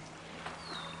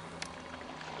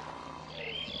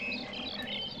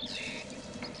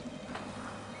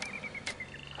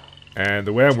 And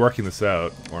the way I'm working this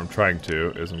out, or I'm trying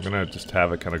to, is I'm going to just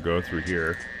have it kind of go through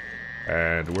here.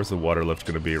 And where's the water lift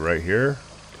going to be? Right here.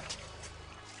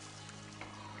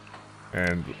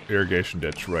 And irrigation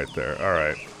ditch right there.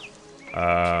 Alright.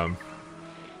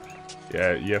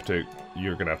 Yeah,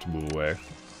 you're gonna have to move away.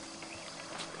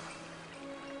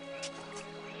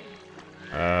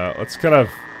 Let's kind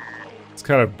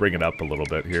of bring it up a little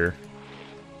bit here.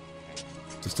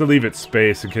 Just to leave it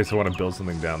space in case I want to build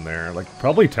something down there. Like,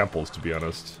 probably temples, to be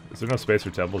honest. Is there no space for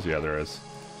temples? Yeah, there is.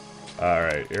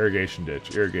 Alright, irrigation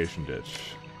ditch, irrigation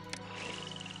ditch.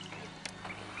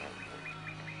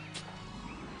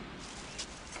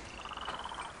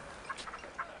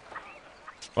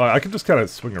 Well, I can just kind of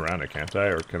swing around it, can't I?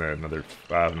 Or can I another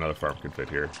farm can fit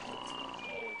here?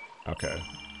 Okay.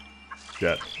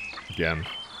 Jet. Again.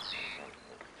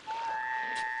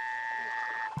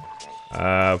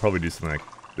 Probably do something like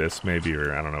this, maybe,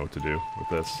 or I don't know what to do with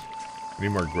this. I need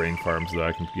more grain farms, though,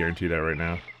 I can guarantee that right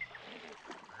now.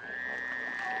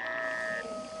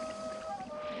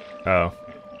 Oh.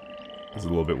 This is a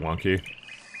little bit wonky.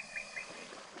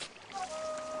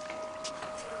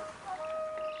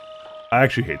 I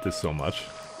actually hate this so much.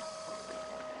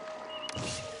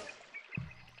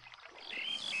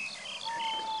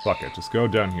 Fuck it, just go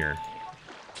down here.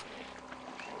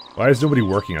 Why is nobody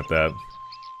working at that?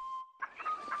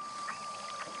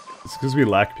 It's because we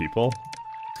lack people.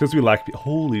 It's because we lack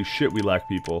holy shit, we lack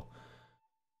people.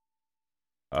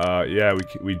 Yeah,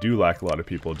 we do lack a lot of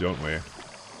people, don't we?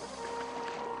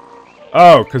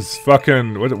 Oh, because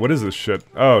fucking... What is this shit?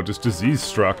 Oh, just disease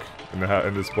struck in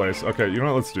this place. Okay, you know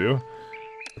what let's do?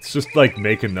 Let's just, like,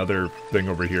 make another thing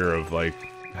over here of, like,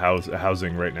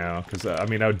 housing right now. Because, I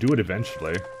mean, I would do it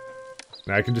eventually.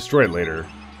 Now, I can destroy it later.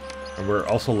 And we're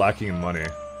also lacking in money.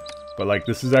 But, like,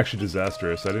 this is actually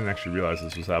disastrous. I didn't actually realize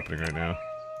this was happening right now.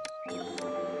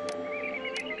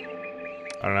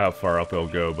 I don't know how far up it'll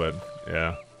go, but,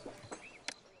 yeah.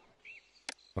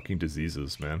 Fucking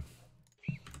diseases, man.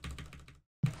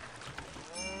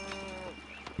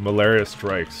 Malaria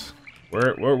strikes.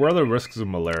 Where are the risks of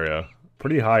malaria?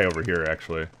 Pretty high over here,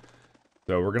 actually.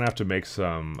 So we're gonna have to make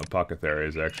some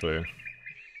apothecaries, actually.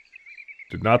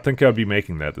 Did not think I'd be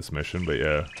making that this mission, but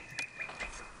yeah.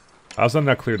 How's that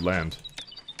not cleared land?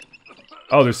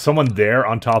 Oh, there's someone there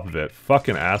on top of it.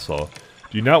 Fucking asshole.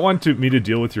 Do you not want me to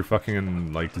deal with your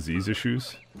fucking, like, disease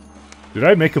issues? Did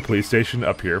I make a police station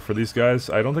up here for these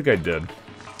guys? I don't think I did.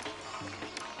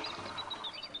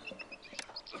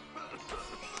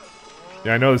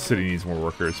 Yeah, I know the city needs more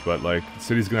workers, but, like, the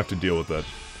city's gonna have to deal with it.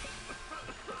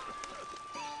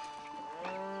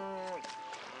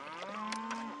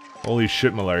 Holy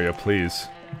shit, malaria, please.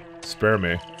 Spare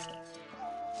me.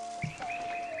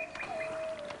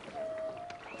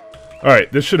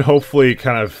 Alright, this should hopefully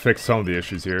kind of fix some of the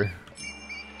issues here.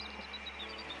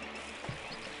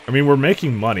 I mean, we're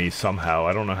making money somehow.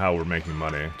 I don't know how we're making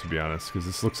money, to be honest, because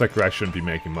this looks like I shouldn't be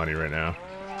making money right now.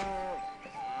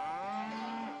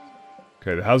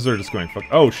 Okay, the houses are just going fuck.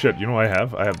 Oh shit, you know what I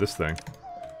have? I have this thing.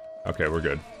 Okay, we're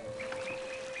good.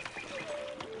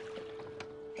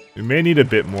 We may need a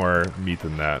bit more meat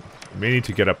than that. We may need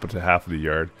to get up to half of the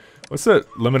yard. What's the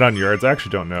limit on yards? I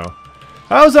actually don't know.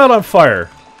 How's that on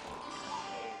fire?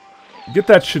 Get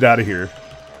that shit out of here.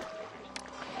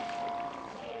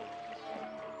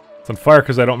 It's on fire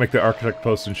because I don't make the architect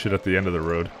post and shit at the end of the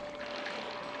road.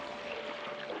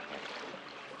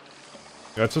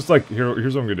 Yeah, it's just like,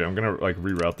 here's what I'm gonna do. I'm gonna, like,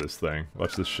 reroute this thing.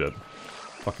 Watch this shit.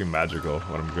 Fucking magical,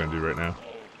 what I'm gonna do right now.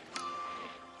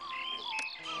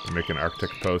 Make an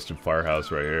architect post and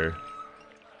firehouse right here.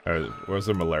 Where's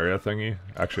the malaria thingy?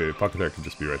 Actually, apothecary can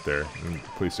just be right there. And the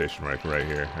police station right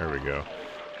here. There we go.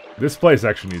 This place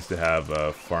actually needs to have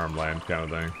a farmland kind of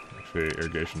thing. Actually,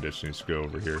 irrigation ditch needs to go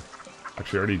over here.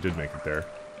 Actually, I already did make it there.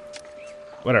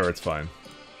 Whatever, it's fine.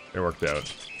 It worked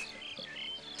out.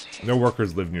 No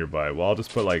workers live nearby. Well, I'll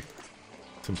just put, like,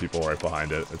 some people right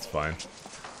behind it. It's fine.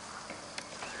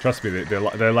 Trust me,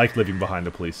 they like living behind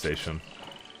the police station.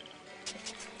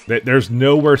 There's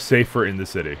nowhere safer in the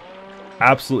city.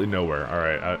 Absolutely nowhere.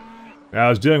 Alright, I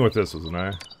was dealing with this, wasn't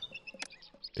I?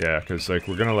 Yeah, because, like,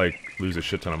 we're gonna, like, lose a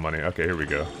shit ton of money. Okay, here we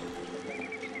go.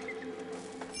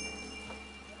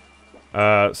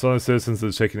 Some of the citizens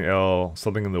are taking L,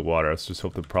 something in the water. Let's just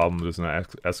hope the problem does not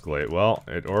escalate. Well,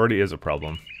 it already is a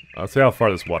problem. Let's see how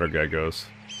far this water guy goes.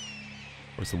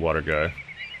 Where's the water guy?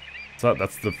 So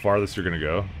that's the farthest you're gonna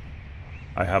go.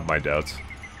 I have my doubts.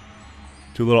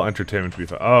 Too little entertainment to be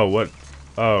found. Oh, what?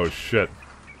 Oh, shit.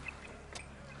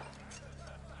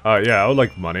 Yeah, I would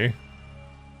like money.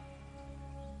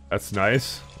 That's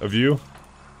nice of you.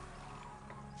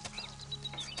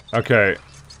 Okay.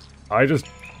 I just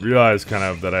realized kind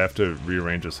of that I have to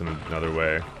rearrange this in another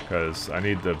way. Because I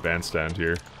need the bandstand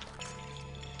here.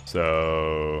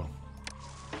 So...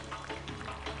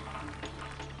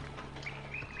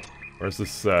 Where's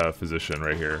this physician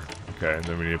right here? Okay, and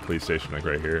then we need a police station like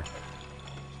right here.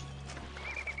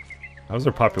 How's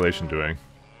our population doing?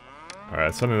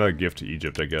 Alright, send another gift to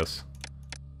Egypt, I guess.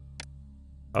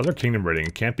 How's our kingdom rating?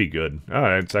 It can't be good.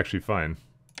 Oh, it's actually fine.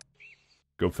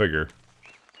 Go figure.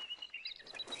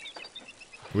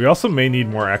 We also may need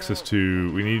more access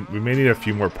to... We may need a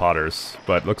few more potters,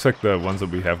 but looks like the ones that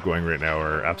we have going right now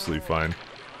are absolutely fine.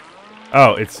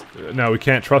 Oh, it's... No, we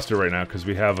can't trust it right now because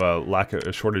we have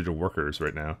a shortage of workers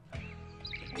right now.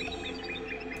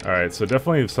 Alright, so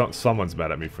definitely someone's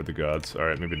mad at me for the gods.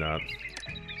 Alright, maybe not.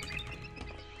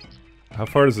 How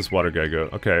far does this water guy go?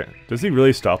 Okay, does he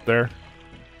really stop there?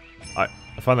 I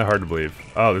find that hard to believe.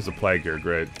 Oh, there's a plague here,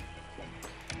 great.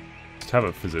 Just have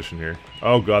a physician here.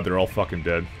 Oh god, they're all fucking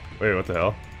dead. Wait, what the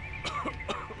hell?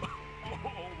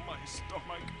 Oh, my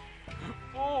stomach.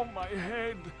 Oh, my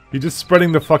head. He's just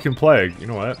spreading the fucking plague. You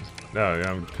know what? No,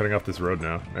 yeah, I'm cutting off this road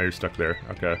now. Now you're stuck there.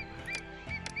 Okay.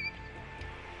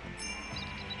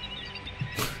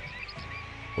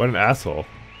 What an asshole.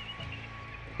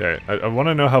 Okay, I want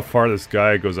to know how far this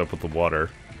guy goes up with the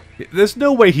water. There's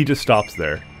no way he just stops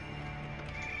there.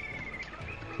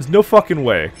 There's no fucking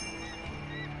way.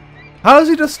 How does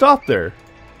he just stop there?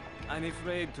 I'm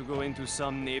afraid to go into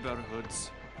some neighborhoods.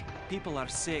 People are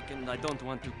sick and I don't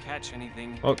want to catch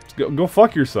anything. Oh, go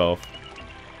fuck yourself.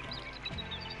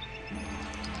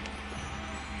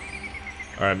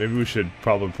 Alright, maybe we should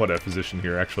probably put a physician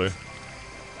here, actually.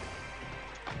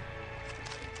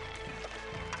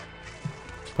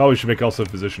 Probably should make also a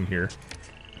physician here.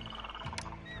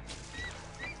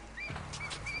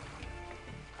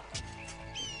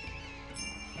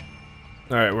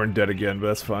 Alright, we're in debt again, but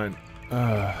that's fine.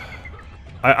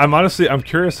 I'm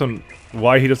curious on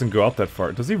why he doesn't go out that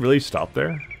far. Does he really stop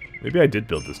there? Maybe I did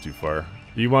build this too far.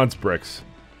 He wants bricks.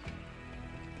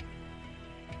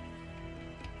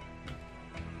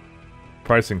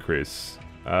 Price increase.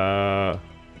 Okay.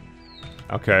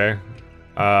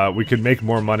 We could make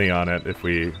more money on it if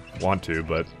we want to,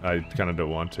 but I kind of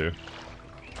don't want to.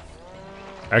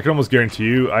 I can almost guarantee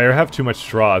you, I have too much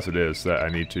straw as it is that I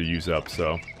need to use up,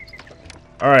 so...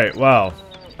 Alright, well...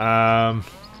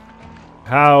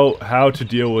 How to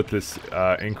deal with this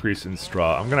increase in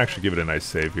straw. I'm gonna actually give it a nice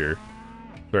save here.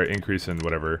 Sorry, increase in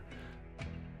whatever.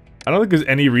 I don't think there's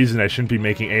any reason I shouldn't be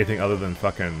making anything other than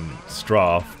fucking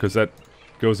straw, because that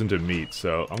goes into meat,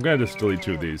 so I'm gonna just delete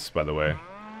 2 of these, by the way.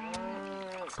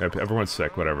 Yep, everyone's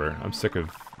sick, whatever. I'm sick of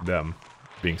them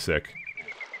being sick.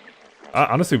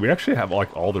 Honestly, we actually have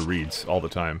like all the reeds all the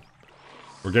time.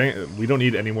 We don't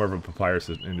need any more of a papyrus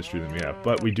industry than we have,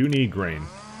 but we do need grain.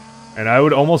 And I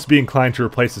would almost be inclined to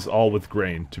replace this all with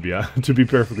grain, to be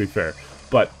perfectly fair.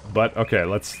 But okay,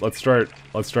 let's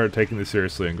start taking this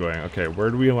seriously and going, okay, where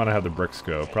do we want to have the bricks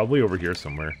go? Probably over here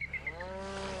somewhere.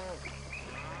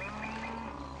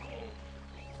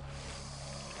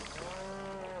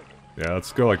 Yeah,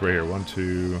 let's go like right here. 1,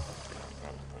 2.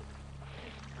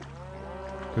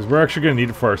 Because we're actually going to need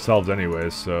it for ourselves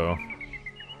anyways, so...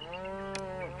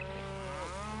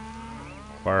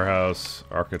 Firehouse,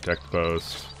 architect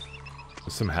post.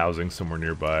 There's some housing somewhere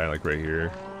nearby, like right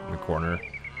here in the corner.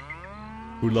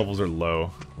 Food levels are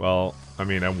low. Well, I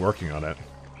mean, I'm working on it.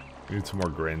 We need some more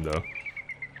grain, though.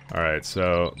 Alright,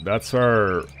 so that's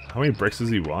our... How many bricks does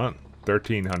he want?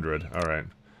 1,300. Alright.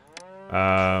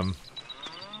 I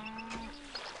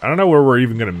don't know where we're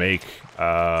even gonna make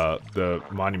the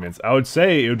monuments. I would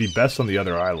say it would be best on the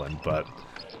other island, but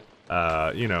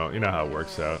you know how it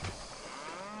works out.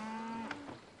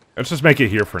 Let's just make it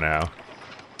here for now,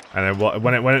 and then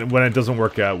when it doesn't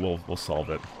work out, we'll solve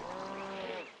it.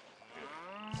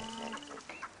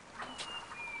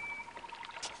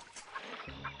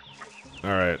 All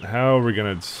right, how are we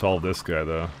gonna solve this guy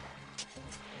though?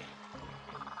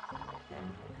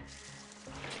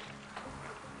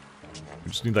 We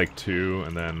just need like 2,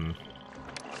 and then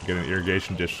get an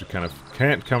irrigation ditch to kind of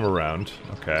can't come around.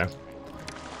 Okay.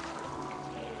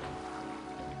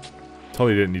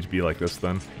 Totally didn't need to be like this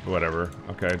then. Whatever.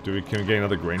 Okay, can we get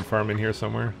another grain farm in here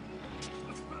somewhere?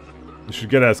 We should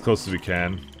get as close as we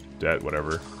can. Debt,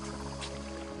 whatever.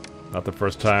 Not the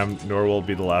first time, nor will it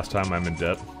be the last time I'm in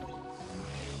debt.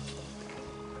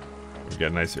 We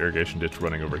got a nice irrigation ditch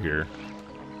running over here.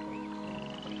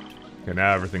 Okay,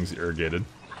 now everything's irrigated.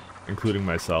 Including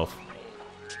myself.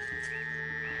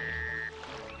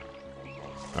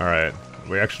 Alright.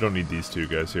 We actually don't need these 2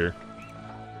 guys here.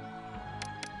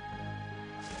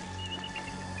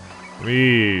 Let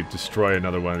me destroy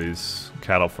another one of these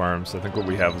cattle farms. I think what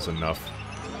we have is enough.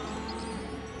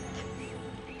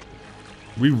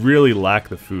 We really lack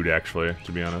the food, actually,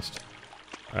 to be honest.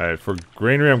 Alright, for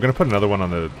granary, I'm going to put another one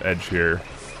on the edge here.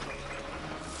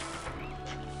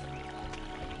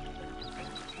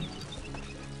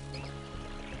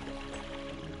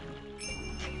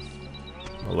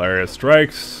 Malaria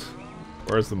strikes.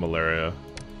 Where's the malaria?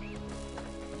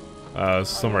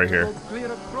 Somewhere here. Clear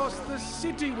across the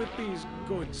city with these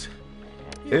goods.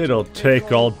 It'll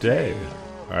take all day.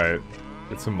 Alright,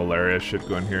 get some malaria shit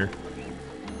going here.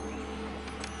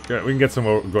 Okay, we can get some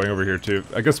going over here too.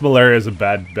 I guess malaria is a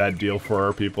bad deal for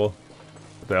our people.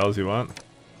 What the hell does he want?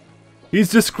 He's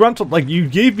disgruntled. Like, you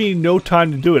gave me no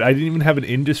time to do it. I didn't even have an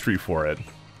industry for it.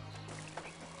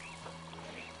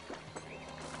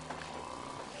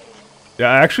 Yeah,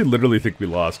 I actually literally think we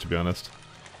lost, to be honest.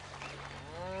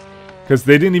 Because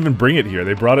they didn't even bring it here.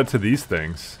 They brought it to these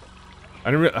things.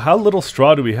 How little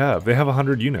straw do we have? They have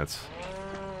 100 units.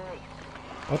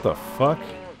 What the fuck?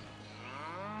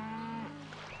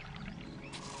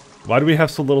 Why do we have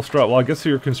so little straw? Well, I guess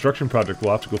your construction project will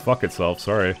have to go fuck itself.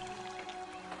 Sorry.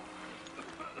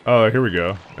 Oh, here we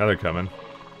go. Now they're coming.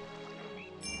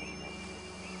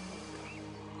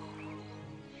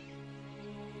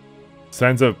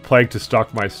 Sends a plague to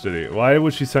stalk my city. Why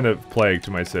would she send a plague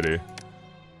to my city?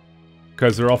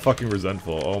 Because they're all fucking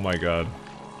resentful. Oh my god.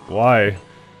 Why?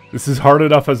 This is hard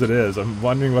enough as it is. I'm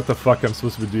wondering what the fuck I'm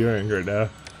supposed to be doing right now.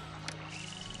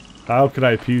 How can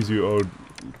I appease you, oh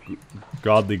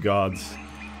godly gods?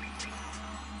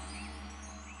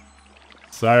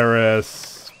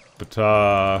 Cyrus,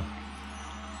 Ptah,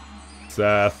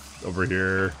 Seth over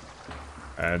here,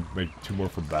 and make 2 more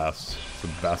for Bast. So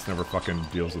Bast never fucking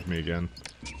deals with me again.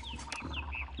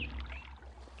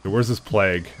 So where's this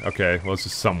plague? Okay, well it's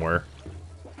just somewhere.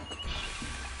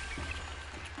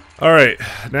 Alright,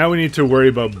 now we need to worry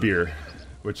about beer.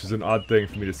 Which is an odd thing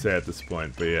for me to say at this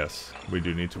point, but yes, we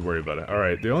do need to worry about it.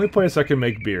 Alright, the only place I can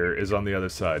make beer is on the other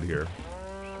side here.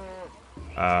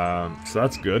 So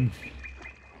that's good.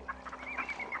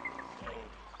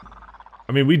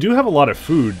 I mean, we do have a lot of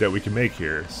food that we can make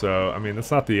here, so, I mean,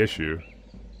 that's not the issue.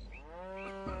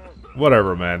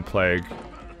 Whatever, man, plague.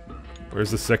 Where's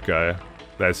the sick guy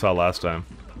that I saw last time?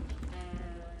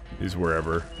 He's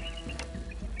wherever.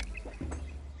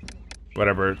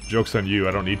 Whatever, joke's on you,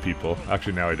 I don't need people.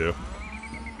 Actually, now I do.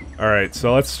 Alright,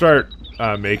 so let's start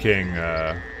making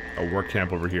a work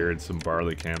camp over here and some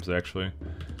barley camps, actually.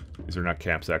 These are not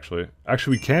camps, actually.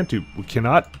 Actually, we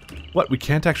cannot... What? We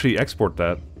can't actually export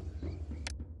that.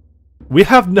 We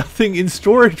have nothing in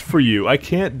storage for you. I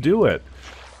can't do it.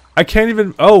 I can't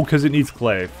even... Oh, because it needs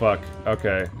clay. Fuck.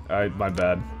 Okay. My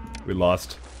bad. We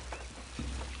lost.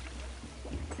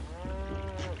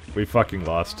 We fucking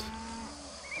lost.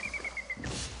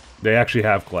 They actually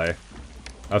have clay.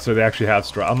 Oh, so they actually have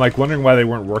straw. I'm like wondering why they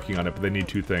weren't working on it, but they need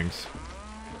 2 things.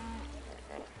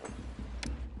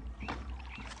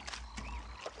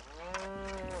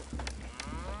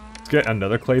 Let's get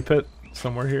another clay pit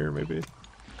somewhere here, maybe.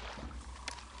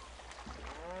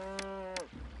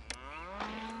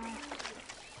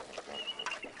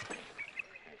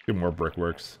 Get more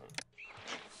brickworks.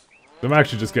 I'm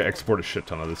actually just gonna export a shit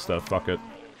ton of this stuff. Fuck it.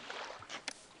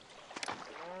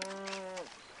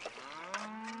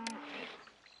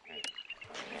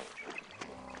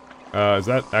 Is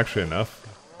that actually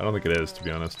enough? I don't think it is, to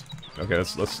be honest. Okay,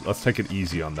 let's take it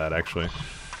easy on that, actually.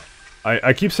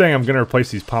 I keep saying I'm gonna replace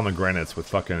these pomegranates with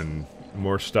fucking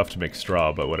more stuff to make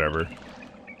straw, but whatever.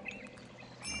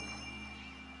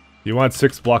 You want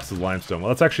 6 blocks of limestone. Well,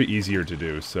 that's actually easier to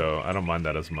do, so I don't mind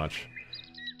that as much.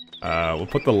 We'll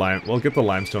put the we'll get the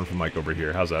limestone from like over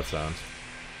here. How's that sound?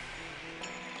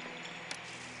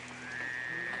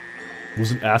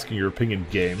 Wasn't asking your opinion,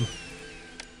 game.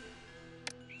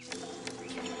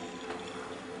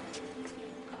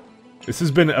 This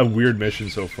has been a weird mission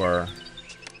so far.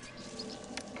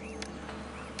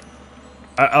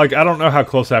 I don't know how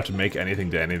close I have to make anything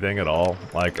to anything at all.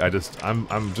 Like,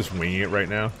 I'm just winging it right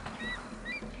now.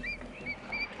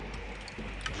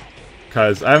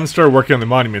 Because I haven't started working on the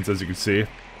monuments, as you can see.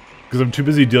 Because I'm too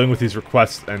busy dealing with these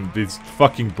requests, and these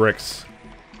fucking bricks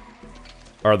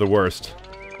are the worst.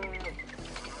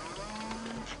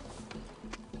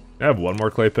 Can I have one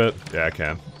more clay pit? Yeah, I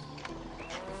can.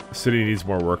 The city needs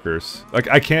more workers. Like,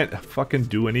 I can't fucking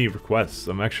do any requests.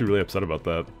 I'm actually really upset about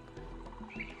that.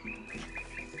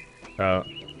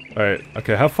 Alright,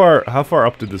 okay, how far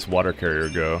up did this water carrier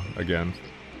go, again?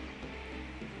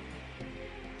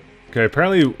 Okay,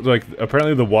 apparently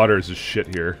the water is just shit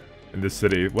here, in this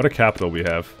city. What a capital we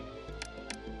have.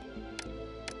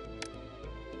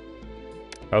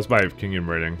 How's my kingdom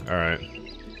rating? Alright.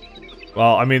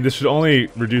 Well, I mean, this should only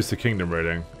reduce the kingdom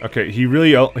rating. Okay, he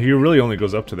really only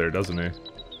goes up to there, doesn't he?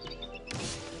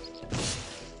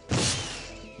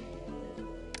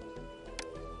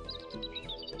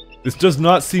 This does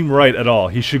not seem right at all.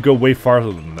 He should go way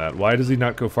farther than that. Why does he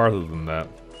not go farther than that?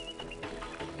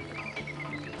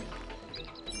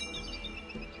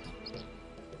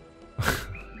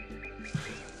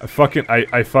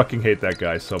 I fucking hate that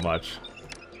guy so much.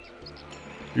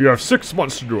 You have 6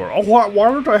 months to do it. Oh, why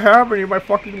don't I have any of my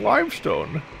fucking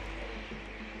limestone?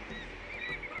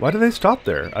 Why do they stop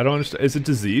there? I don't understand. Is it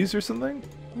disease or something?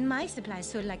 My supplies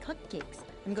sold like hotcakes.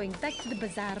 I'm going back to the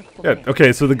bazaar for Yeah,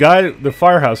 okay, so the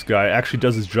firehouse guy actually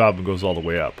does his job and goes all the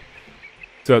way up.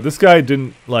 So this guy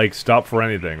didn't, like, stop for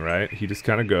anything, right? He just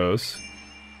kind of goes.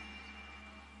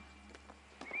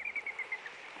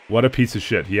 What a piece of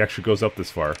shit. He actually goes up this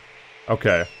far.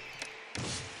 Okay.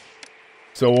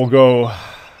 So we'll go...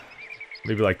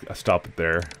 Maybe, like, stop it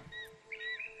there.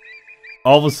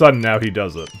 All of a sudden, now he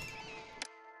does it.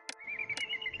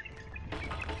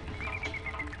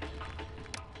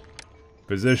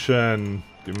 Position.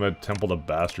 Give him a temple to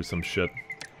Bast or some shit.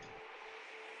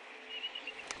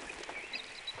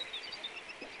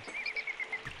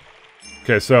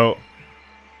 Okay, so...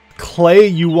 Clay?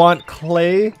 You want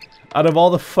clay? Out of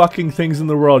all the fucking things in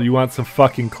the world, you want some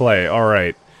fucking clay.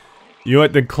 Alright. You know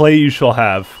what? The clay you shall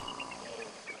have.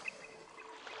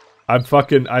 I'm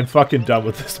fucking done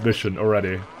with this mission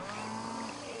already.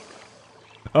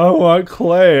 I want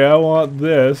clay. I want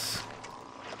this.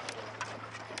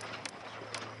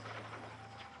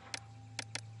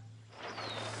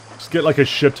 Just get like a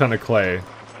shit ton of clay.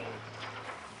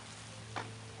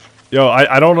 Yo,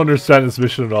 I don't understand this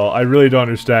mission at all. I really don't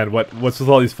understand what's with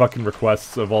all these fucking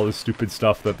requests of all this stupid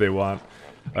stuff that they want.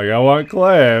 Like, I want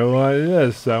clay, I want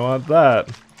this, I want that.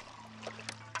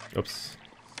 Oops.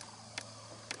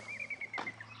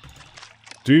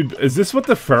 Dude, is this what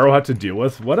the Pharaoh had to deal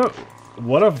with? What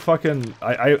a fucking...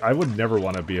 I would never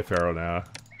want to be a Pharaoh now.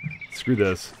 Screw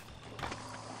this.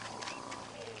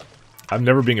 I'm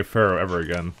never being a Pharaoh ever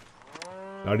again.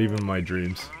 Not even in my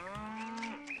dreams.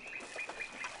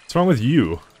 What's wrong with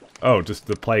you? Oh, just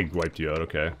the plague wiped you out,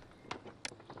 okay.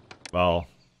 Well...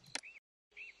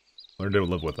 Learn to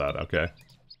live with that, okay.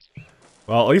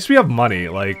 Well, at least we have money,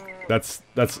 like, that's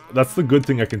the good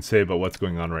thing I can say about what's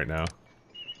going on right now.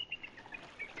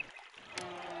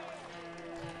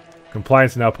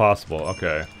 Compliance now possible,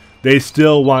 okay. They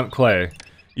still want clay.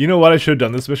 You know what I should have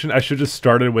done this mission? I should have just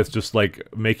started with just, like,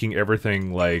 making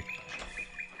everything, like...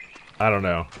 I don't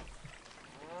know.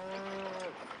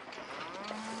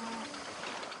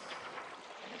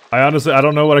 I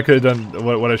don't know what I could have done,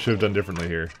 what I should have done differently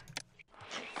here.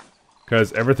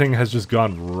 Because everything has just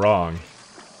gone wrong.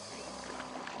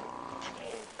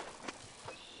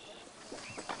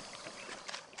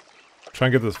 Try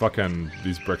and get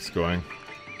these bricks going.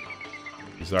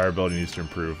 Desirability needs to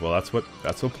improve. Well, that's what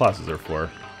plazas are for.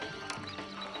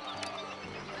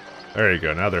 There you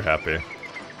go, now they're happy.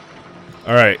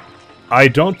 Alright. I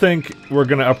don't think we're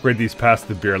gonna upgrade these past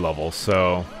the beer level,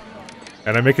 so...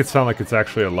 And I make it sound like it's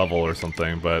actually a level or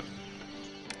something, but...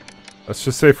 Let's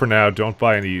just say for now, don't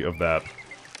buy any of that.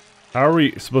 How are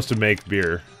we supposed to make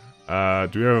beer? Do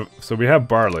we have... So we have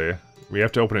barley. We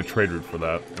have to open a trade route for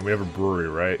that. And we have a brewery,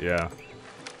 right? Yeah.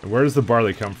 And where does the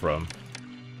barley come from?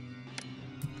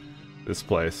 This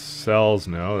place. Cells,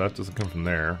 no, that doesn't come from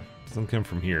there. Doesn't come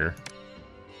from here.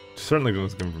 Certainly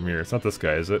doesn't come from here. It's not this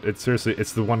guy, is it? It's seriously,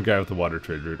 it's the one guy with the water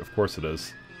trade route. Of course it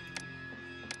is.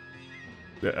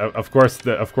 Of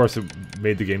course it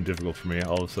made the game difficult for me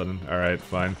all of a sudden. Alright,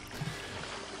 fine.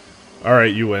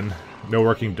 Alright, you win. No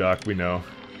working dock, we know.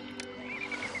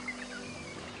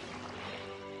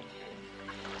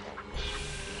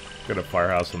 Got a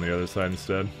firehouse on the other side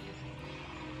instead.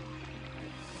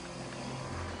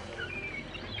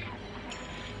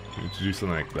 Need to do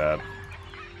something like that.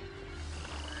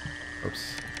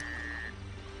 Oops.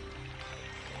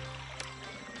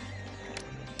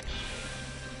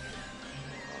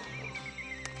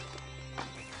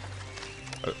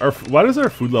 Why does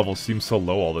our food level seem so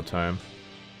low all the time?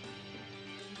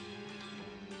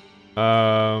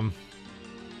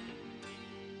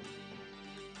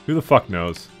 Who the fuck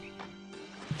knows?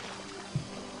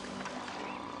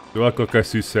 Do I look like a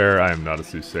soothsayer? I am not a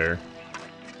soothsayer.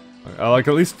 Like,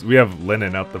 at least we have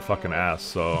linen out the fucking ass,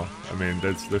 so... I mean,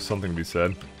 there's something to be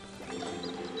said.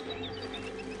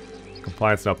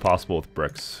 Compliance not possible with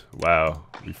bricks. Wow,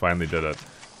 we finally did it.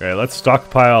 Okay, let's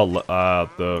stockpile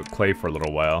the clay for a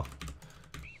little while.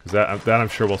 Because that I'm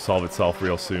sure will solve itself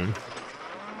real soon.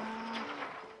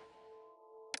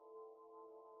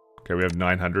 Okay, we have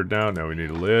 900 now. Now we need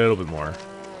a little bit more.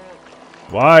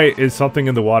 Why is something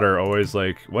in the water always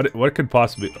like... What could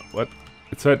possibly... What?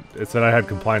 It said I had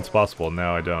compliance possible.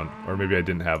 Now I don't. Or maybe I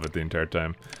didn't have it the entire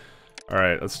time.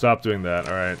 Alright, let's stop doing that.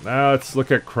 Alright, now let's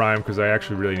look at crime, because I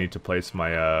actually really need to place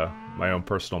my, my own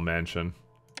personal mansion.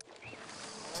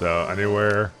 So,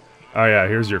 anywhere... Oh yeah,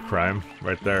 here's your crime,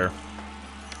 right there.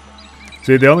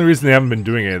 See, the only reason they haven't been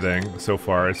doing anything so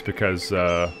far is because,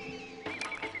 I've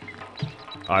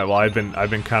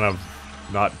been kind of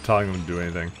not telling them to do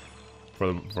anything for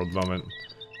the moment.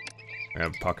 I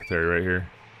have apothecary right here.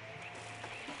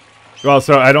 Well,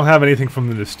 so I don't have anything from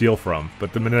them to steal from,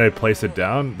 but the minute I place it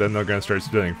down, then they're gonna start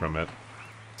stealing from it.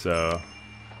 So,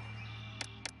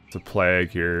 it's a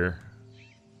plague here.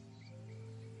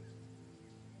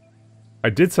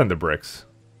 I did send the bricks.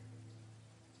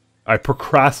 I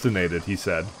procrastinated, he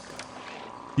said.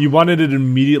 He wanted it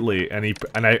immediately, and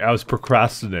I was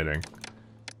procrastinating.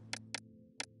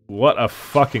 What a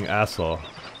fucking asshole.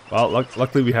 Well,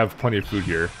 luckily we have plenty of food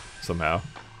here, somehow.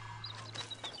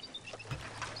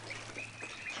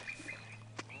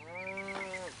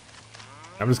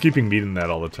 I'm just keeping meat in that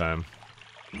all the time.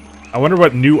 I wonder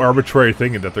what new arbitrary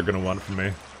thing that they're gonna want from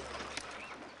me.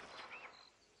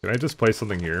 Can I just place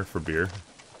something here for beer?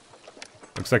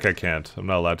 Looks like I can't. I'm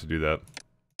not allowed to do that.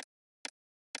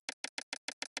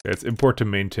 It's import to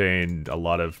maintain a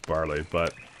lot of barley,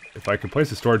 but if I could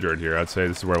place a storage yard here, I'd say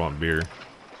this is where I want beer.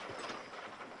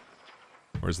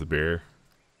 Where's the beer?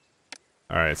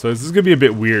 Alright, so this is gonna be a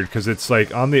bit weird, because it's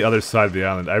like on the other side of the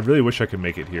island. I really wish I could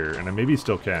make it here, and I maybe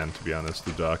still can, to be honest,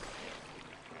 the dock.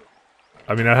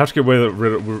 I mean, I'd have to get rid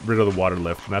of the water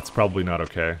lift, and that's probably not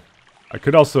okay. I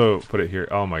could also put it here.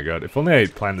 Oh my god, if only I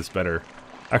planned this better.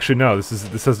 Actually, no,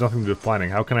 this has nothing to do with planning.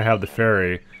 How can I have the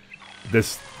ferry,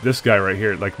 this guy right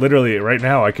here? Like, literally, right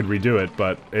now I could redo it,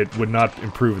 but it would not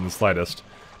improve in the slightest.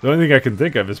 The only thing I can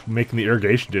think of is making the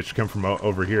irrigation ditch come from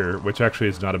over here, which actually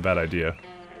is not a bad idea.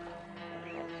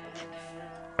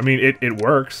 I mean, it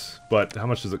works, but how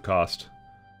much does it cost?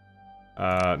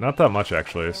 Not that much,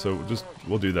 actually, so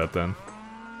we'll do that then.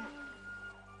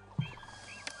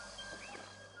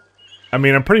 I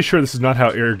mean, I'm pretty sure this is not how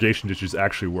irrigation ditches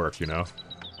actually work, you know?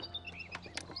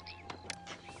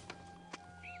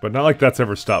 But not like that's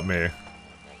ever stopped me.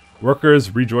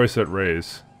 Workers rejoice at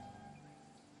raise.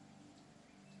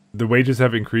 The wages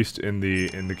have increased in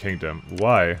the kingdom.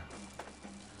 Why?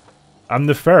 I'm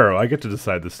the Pharaoh. I get to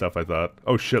decide this stuff, I thought.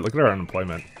 Oh shit, look at our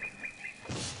unemployment.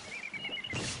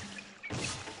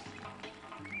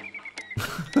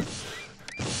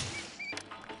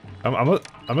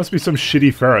 I must be some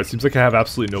shitty Pharaoh. It seems like I have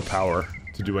absolutely no power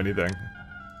to do anything.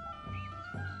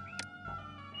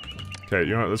 Okay,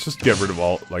 you know what? Let's just get rid of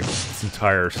all, like, this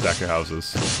entire stack of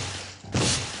houses.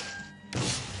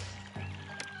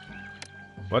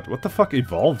 What the fuck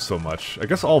evolved so much? I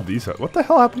guess all of these have... What the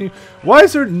hell happened to you? Why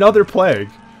is there another plague?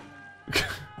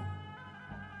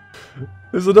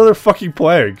 There's another fucking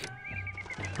plague.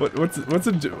 What's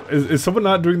it do? Is someone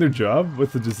not doing their job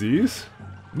with the disease?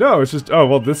 No, it's just... Oh,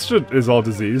 well, this shit is all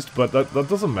diseased, but that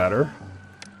doesn't matter.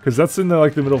 Because that's in the,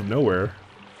 like, the middle of nowhere.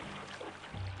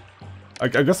 I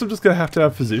guess I'm just gonna have to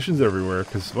have physicians everywhere,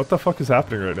 because what the fuck is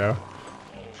happening right now?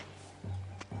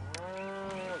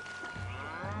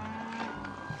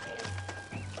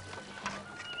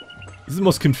 This is the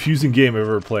most confusing game I've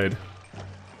ever played.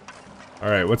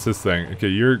 Alright, what's this thing? Okay,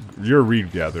 you're a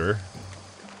reed gatherer.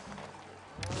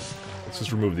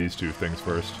 just remove these two things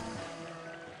first.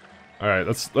 All right,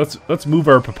 let's move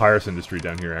our papyrus industry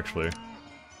down here. Actually,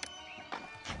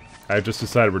 I just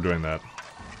decided we're doing that.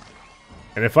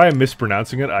 And if I am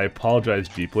mispronouncing it, I apologize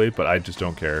deeply, but I just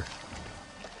don't care.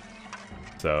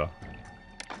 So,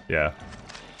 yeah.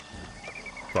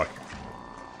 Fuck.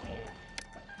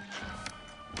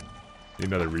 Need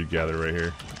another regather right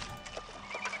here.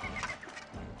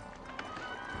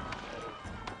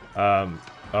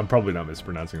 I'm probably not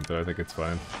mispronouncing it though. I think it's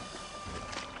fine.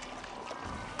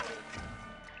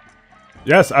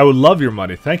 Yes, I would love your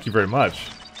money. Thank you very much.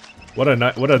 What a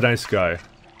nice guy.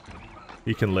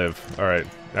 He can live. All right,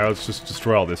 now let's just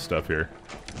destroy all this stuff here.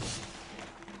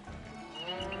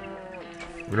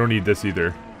 We don't need this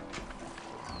either.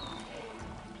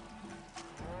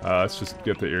 Let's just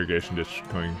get the irrigation ditch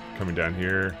coming down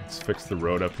here. Let's fix the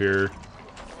road up here.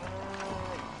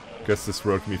 Guess this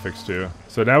road can be fixed too.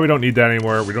 So now we don't need that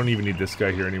anymore. We don't even need this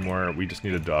guy here anymore. We just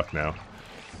need a dock now.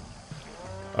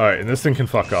 Alright, and this thing can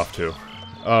fuck off too.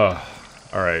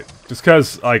 Alright. Just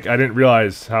cause, like, I didn't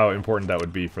realize how important that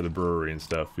would be for the brewery and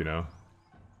stuff, you know?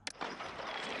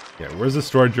 Yeah, where's the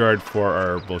storage yard for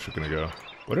our bullshit gonna go?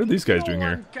 What are these guys doing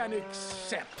here? Can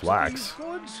accept Flax. these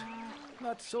goods.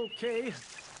 That's okay.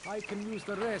 I can use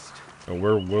the rest. Oh,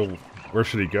 where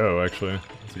should he go, actually?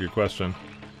 That's a good question.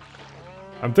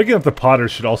 I'm thinking that the potters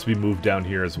should also be moved down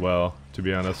here as well, to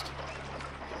be honest.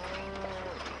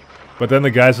 But then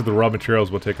the guys with the raw materials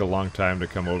will take a long time to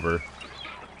come over.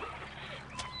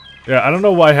 Yeah, I don't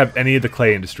know why I have any of the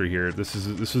clay industry here. This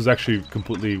is actually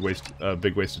completely a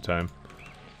big waste of time.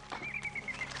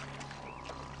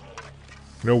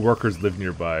 No workers live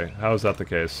nearby. How is that the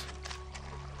case?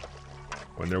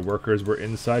 When their workers were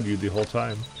inside you the whole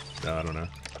time? No, I don't know.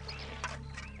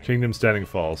 Kingdom Standing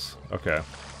Falls. Okay.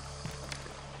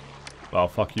 Well,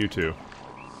 fuck you too.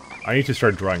 I need to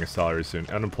start drawing a salary soon.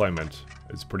 Unemployment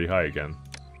is pretty high again.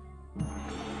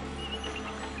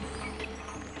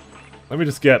 Let me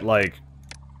just get, like...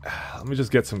 Let me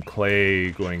just get some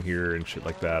clay going here and shit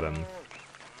like that, and...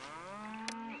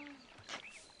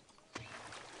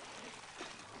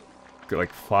 Get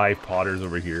like 5 potters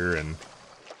over here, and...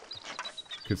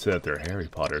 Could say that they're Harry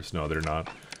Potters. No, they're not.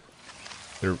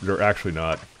 They're actually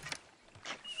not.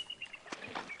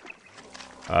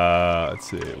 Let's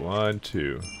see. 1,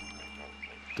 2.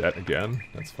 Debt again.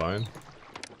 That's fine.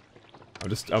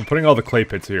 I'm putting all the clay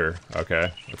pits here.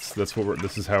 Okay. That's what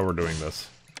this is how we're doing this.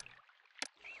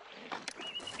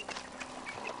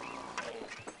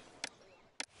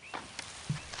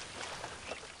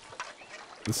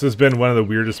 This has been one of the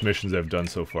weirdest missions I've done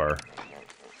so far.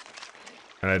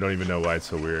 And I don't even know why it's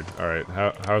so weird. Alright,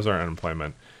 how's our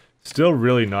unemployment? Still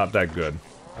really not that good.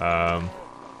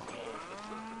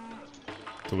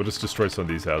 So we'll just destroy some of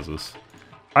these houses.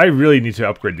 I really need to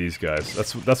upgrade these guys.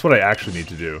 That's what I actually need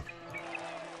to do.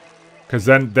 Because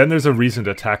then there's a reason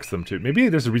to tax them too. Maybe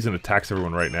there's a reason to tax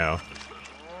everyone right now.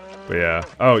 But yeah.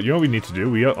 Oh, you know what we need to do?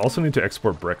 We also need to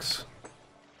export bricks.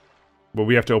 Well,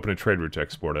 we have to open a trade route to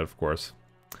export it, of course.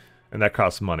 And that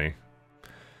costs money.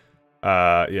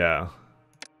 Yeah.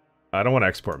 I don't want to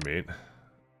export meat.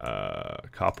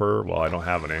 Copper, well, I don't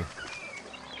have any.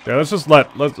 Yeah, let's just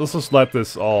let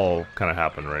this all kind of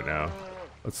happen right now.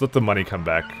 Let's let the money come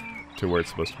back to where it's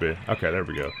supposed to be. Okay, there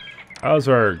we go. How's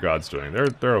our gods doing?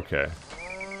 They're okay.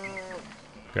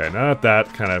 Okay, now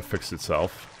that kind of fixed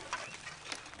itself.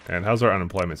 And how's our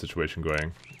unemployment situation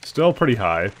going? Still pretty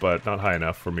high, but not high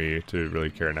enough for me to really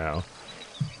care now.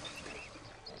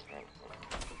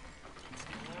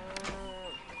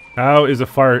 How is a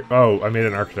fire... Oh, I made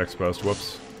an architect's post.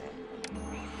 Whoops.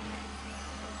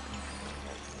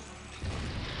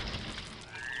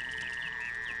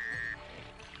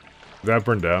 That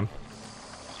burned down.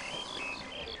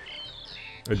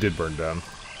 It did burn down.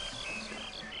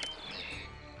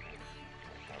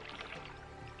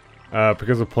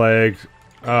 Because of plague.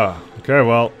 Oh, okay,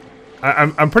 well...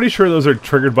 I'm pretty sure those are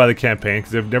triggered by the campaign,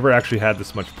 because they've never actually had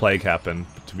this much plague happen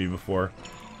to me before.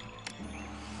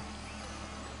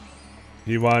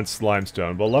 He wants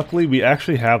limestone. Well, luckily we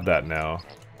actually have that now.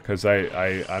 Because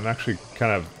I'm actually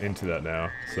kind of into that now,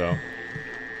 so...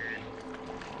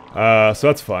 so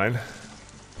that's fine.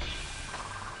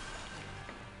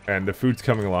 And the food's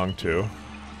coming along too.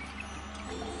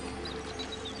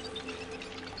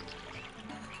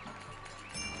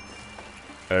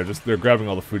 They're grabbing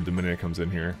all the food the minute it comes in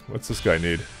here. What's this guy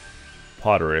need?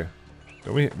 Pottery.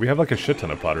 Don't we have like a shit ton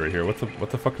of pottery here. What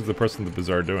the fuck is the person in the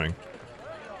bazaar doing?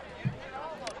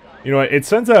 You know what, it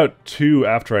sends out 2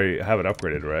 after I have it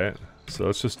upgraded, right? So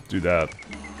let's just do that.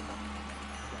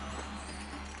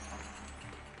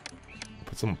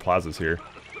 Put some plazas here.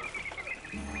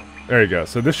 There you go.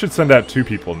 So this should send out 2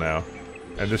 people now.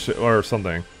 And this should, or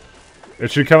something.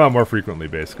 It should come out more frequently,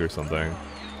 basically, or something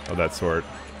of that sort.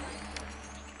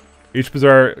 Each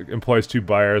bazaar employs 2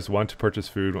 buyers, one to purchase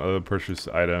food, one to purchase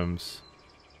items.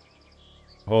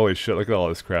 Holy shit, look at all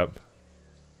this crap.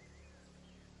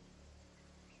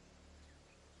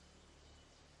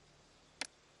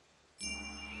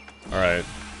 Alright.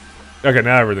 Okay,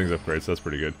 now everything's upgraded, so that's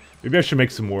pretty good. Maybe I should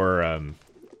make some more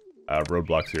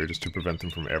roadblocks here, just to prevent them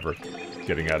from ever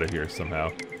getting out of here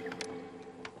somehow.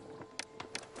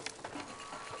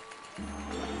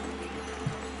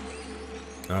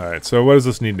 Alright, so what does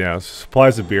this need now?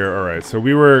 Supplies of beer, alright, so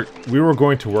we were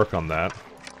going to work on that.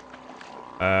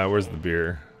 Where's the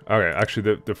beer? Okay,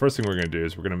 actually the first thing we're going to do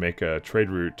is we're going to make a trade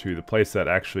route to the place that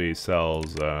actually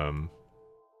sells,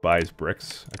 buys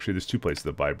bricks. Actually, there's 2 places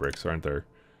that buy bricks, aren't there?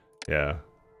 Yeah.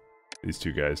 These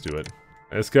 2 guys do it.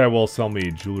 And this guy will sell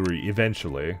me jewelry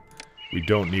eventually. We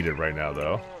don't need it right now,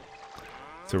 though.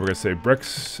 So we're going to say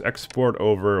bricks, export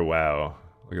over, wow.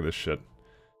 Look at this shit.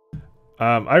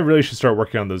 I really should start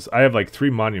working on those. I have like 3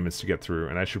 monuments to get through,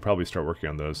 and I should probably start working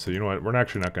on those. So you know what? We're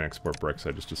actually not going to export bricks,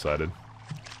 I just decided.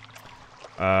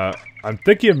 I'm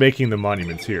thinking of making the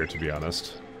monuments here, to be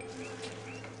honest.